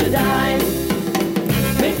prepared to die.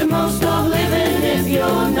 Make the most of living if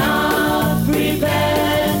you're not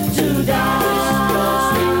prepared to die.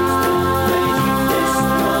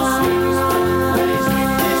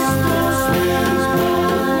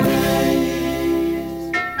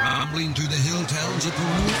 Rambling through the hill towns of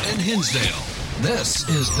Peru and Hinsdale. This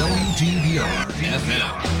is WTBR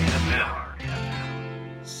FM.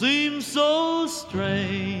 Seems so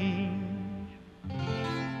strange,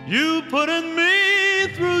 you putting me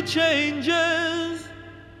through changes,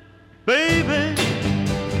 baby.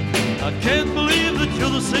 I can't believe that you're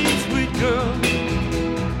the same sweet girl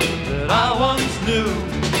that I once knew,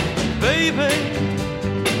 baby.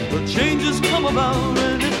 The changes come about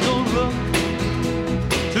and it don't look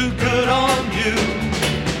too good on you.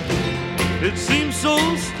 It seems so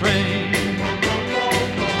strange,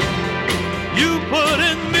 you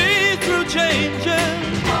putting me through changes,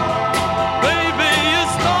 baby. You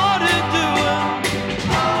started doing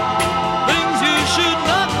things you should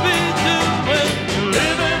not be doing. You're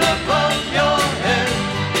living above your head,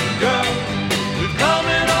 girl. You're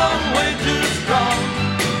coming on way too strong.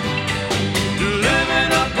 You're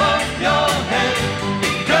living above your head,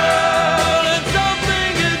 girl, and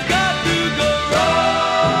something has got to go wrong.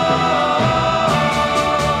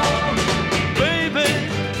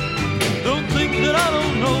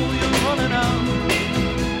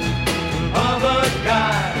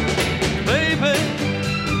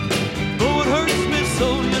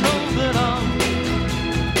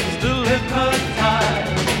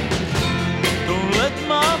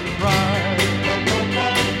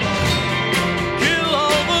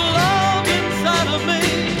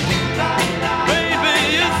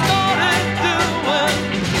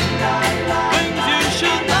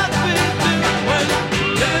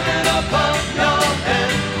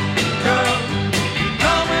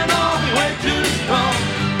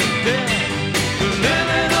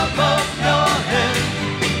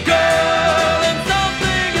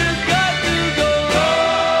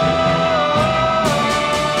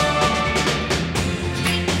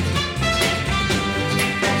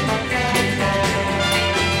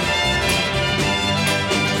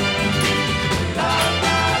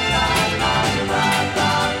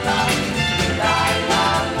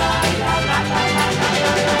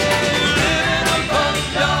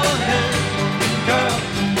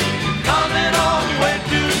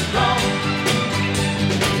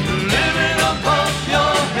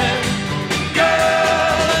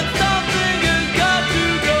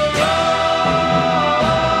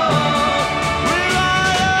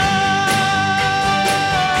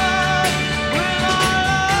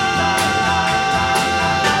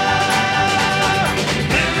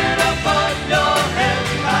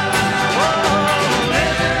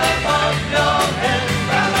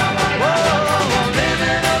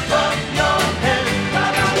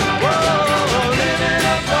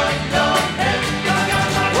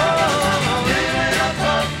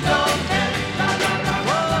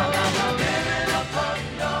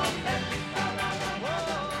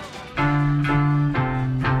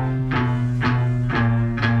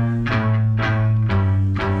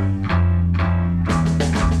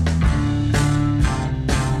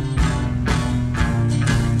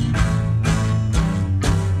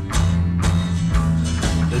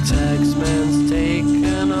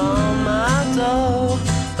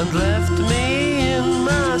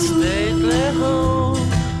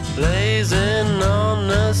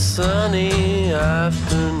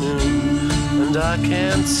 and I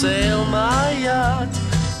can't sail my yacht.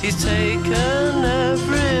 He's taken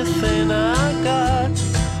everything I got.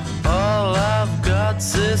 All I've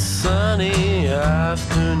got's this sunny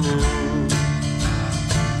afternoon.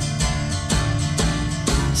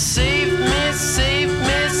 Save me, save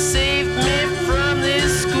me, save me from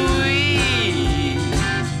this squeeze.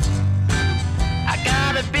 I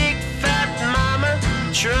got a big fat mama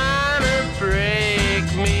trying to break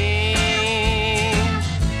me,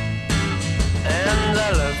 and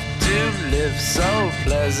I love to live so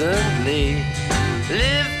pleasantly.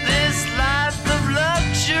 Live this life of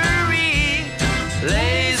luxury,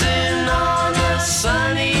 lazing on a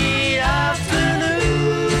sunny afternoon.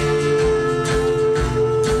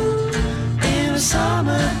 In the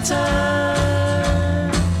summertime,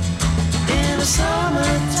 in the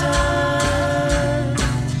summertime,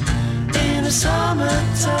 in the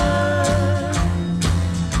summertime.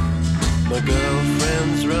 My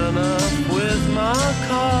girlfriend's run off with my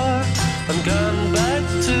car. I'm gone back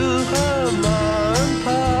to her ma and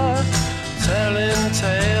pa, telling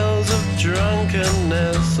tales of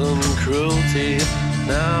drunkenness and cruelty.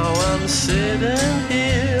 Now I'm sitting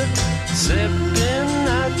here, sipping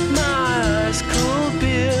at my ice cool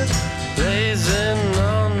beer, blazing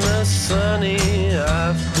on the sunny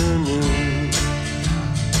afternoon.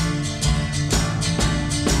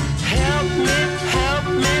 Help me, help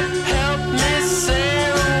me, help me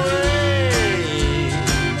sail away.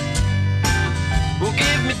 Well,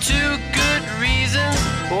 give me 2 good reasons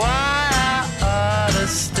why I ought to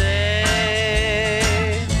stay.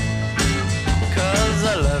 'Cause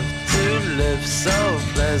I love to live so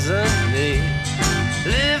pleasantly.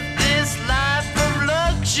 Live this life of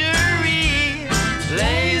luxury,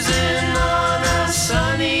 lazing on a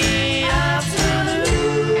sunny afternoon.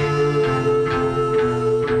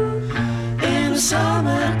 In the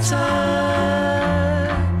summertime,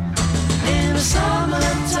 in the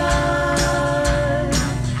summertime,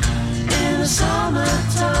 in the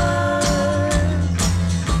summertime.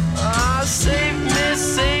 Ah, save me,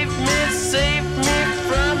 save me, save me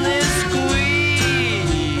from this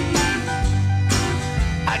squeeze.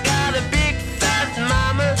 I got a big fat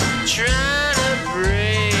mama trying to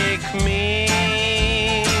break me,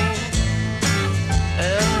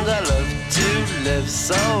 and I love to live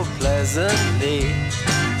so pleasantly.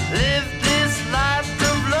 Live this life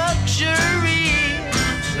of luxury,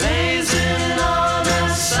 lazing on a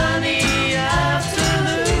sunny afternoon.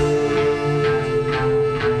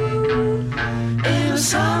 In the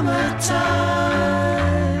summertime,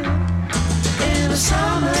 in the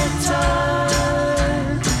summertime,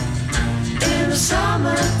 in the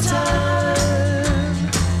summertime,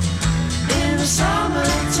 in the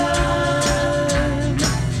summertime,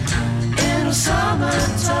 in the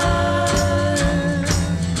summertime.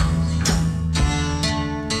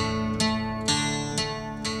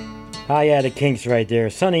 Ah, yeah, the Kinks right there.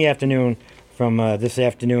 Sunny afternoon from this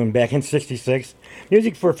afternoon back in '66.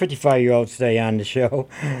 Music for 55-year-olds today on the show.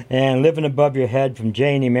 And Living Above Your Head from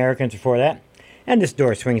Jay and the Americans before that. And This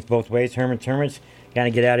Door Swings Both Ways. Herman's Hermits. Gotta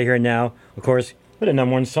get out of here now, of course, with a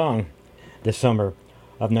 #1 song this summer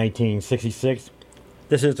of 1966.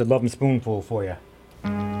 This is the Lovin' Spoonful for you.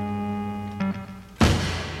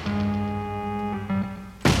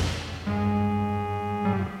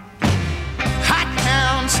 Hot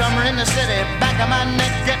town, summer in the city, back of my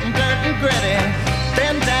neck getting dirt and gritty.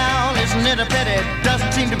 Bend down, isn't it a pity?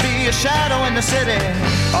 Doesn't seem to be a shadow in the city.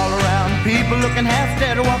 All around, people looking half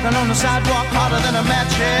dead, walking on the sidewalk harder than a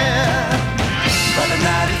match head. But at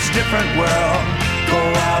night it's a different world. Go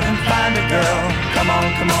out and find a girl. Come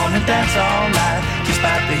on and dance all night.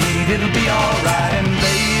 Despite the heat, it'll be alright. And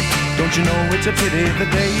babe, don't you know it's a pity the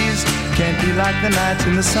days can't be like the nights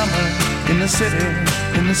in the summer, in the city,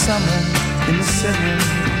 in the summer, in the city.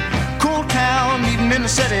 Cool town, meeting in the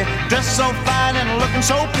city, dressed so fine and looking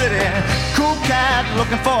so pretty. Cool cat,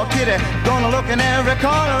 looking for a kitty, gonna look in every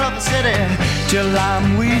corner of the city. Till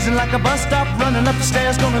I'm wheezing like a bus stop, running up the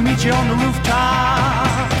stairs, gonna meet you on the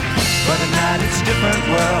rooftop. But at night it's a different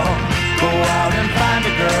world. Go out and find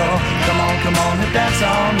a girl. Come on and dance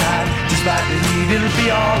all night. Despite the heat, it'll be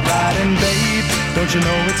alright. And babe, don't you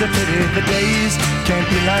know it's a pity the days can't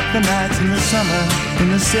be like the nights in the summer, in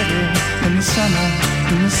the city, in the summer,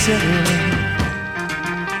 in the city.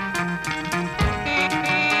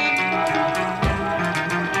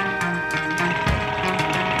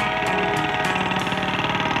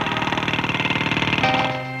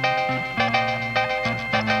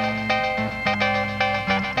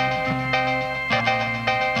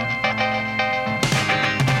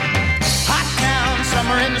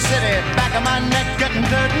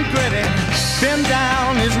 Been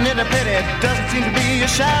down, isn't it a pity? Doesn't seem to be a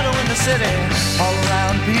shadow in the city. All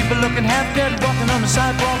around, people looking half dead, walking on the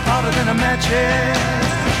sidewalk harder than a match head.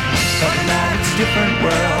 But now it's a different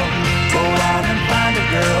world. Go out and find a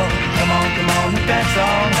girl. Come on, and dance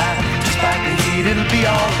all night. Despite the heat, it'll be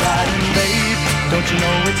alright. And babe, don't you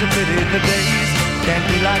know it's a pity the days can't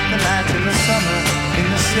be like the nights in the summer in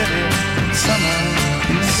the city. Summer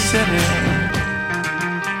in the city.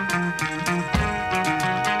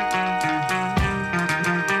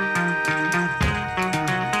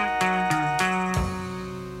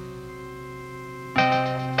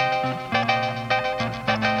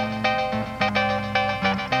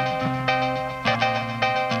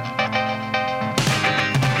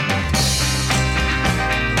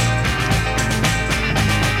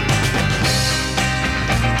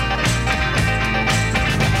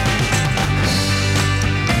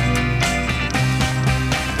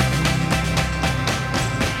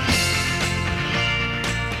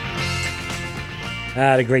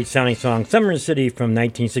 The great sounding song, Summer in the City from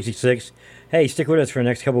 1966. Hey, stick with us for the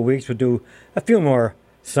next couple of weeks. We'll do a few more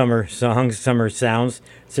summer songs, summer sounds.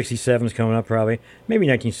 67's coming up probably. Maybe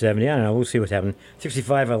 1970. I don't know. We'll see what's happening.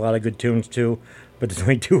 65 had a lot of good tunes too. But there's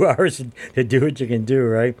only 2 hours to do what you can do,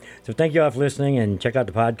 right? So thank you all for listening, and check out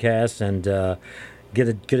the podcast and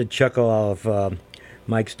get a chuckle out of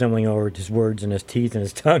Mike stumbling over his words and his teeth and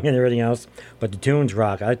his tongue and everything else. But the tunes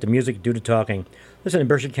rock. I like the music, do the talking. Listen to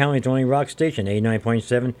Berkshire County's only rock station,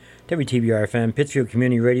 89.7 WTBR-FM, Pittsfield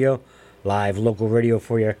Community Radio, live local radio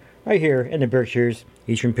for you right here in the Berkshires,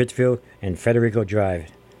 Eastern Pittsfield, and Federico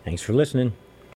Drive. Thanks for listening.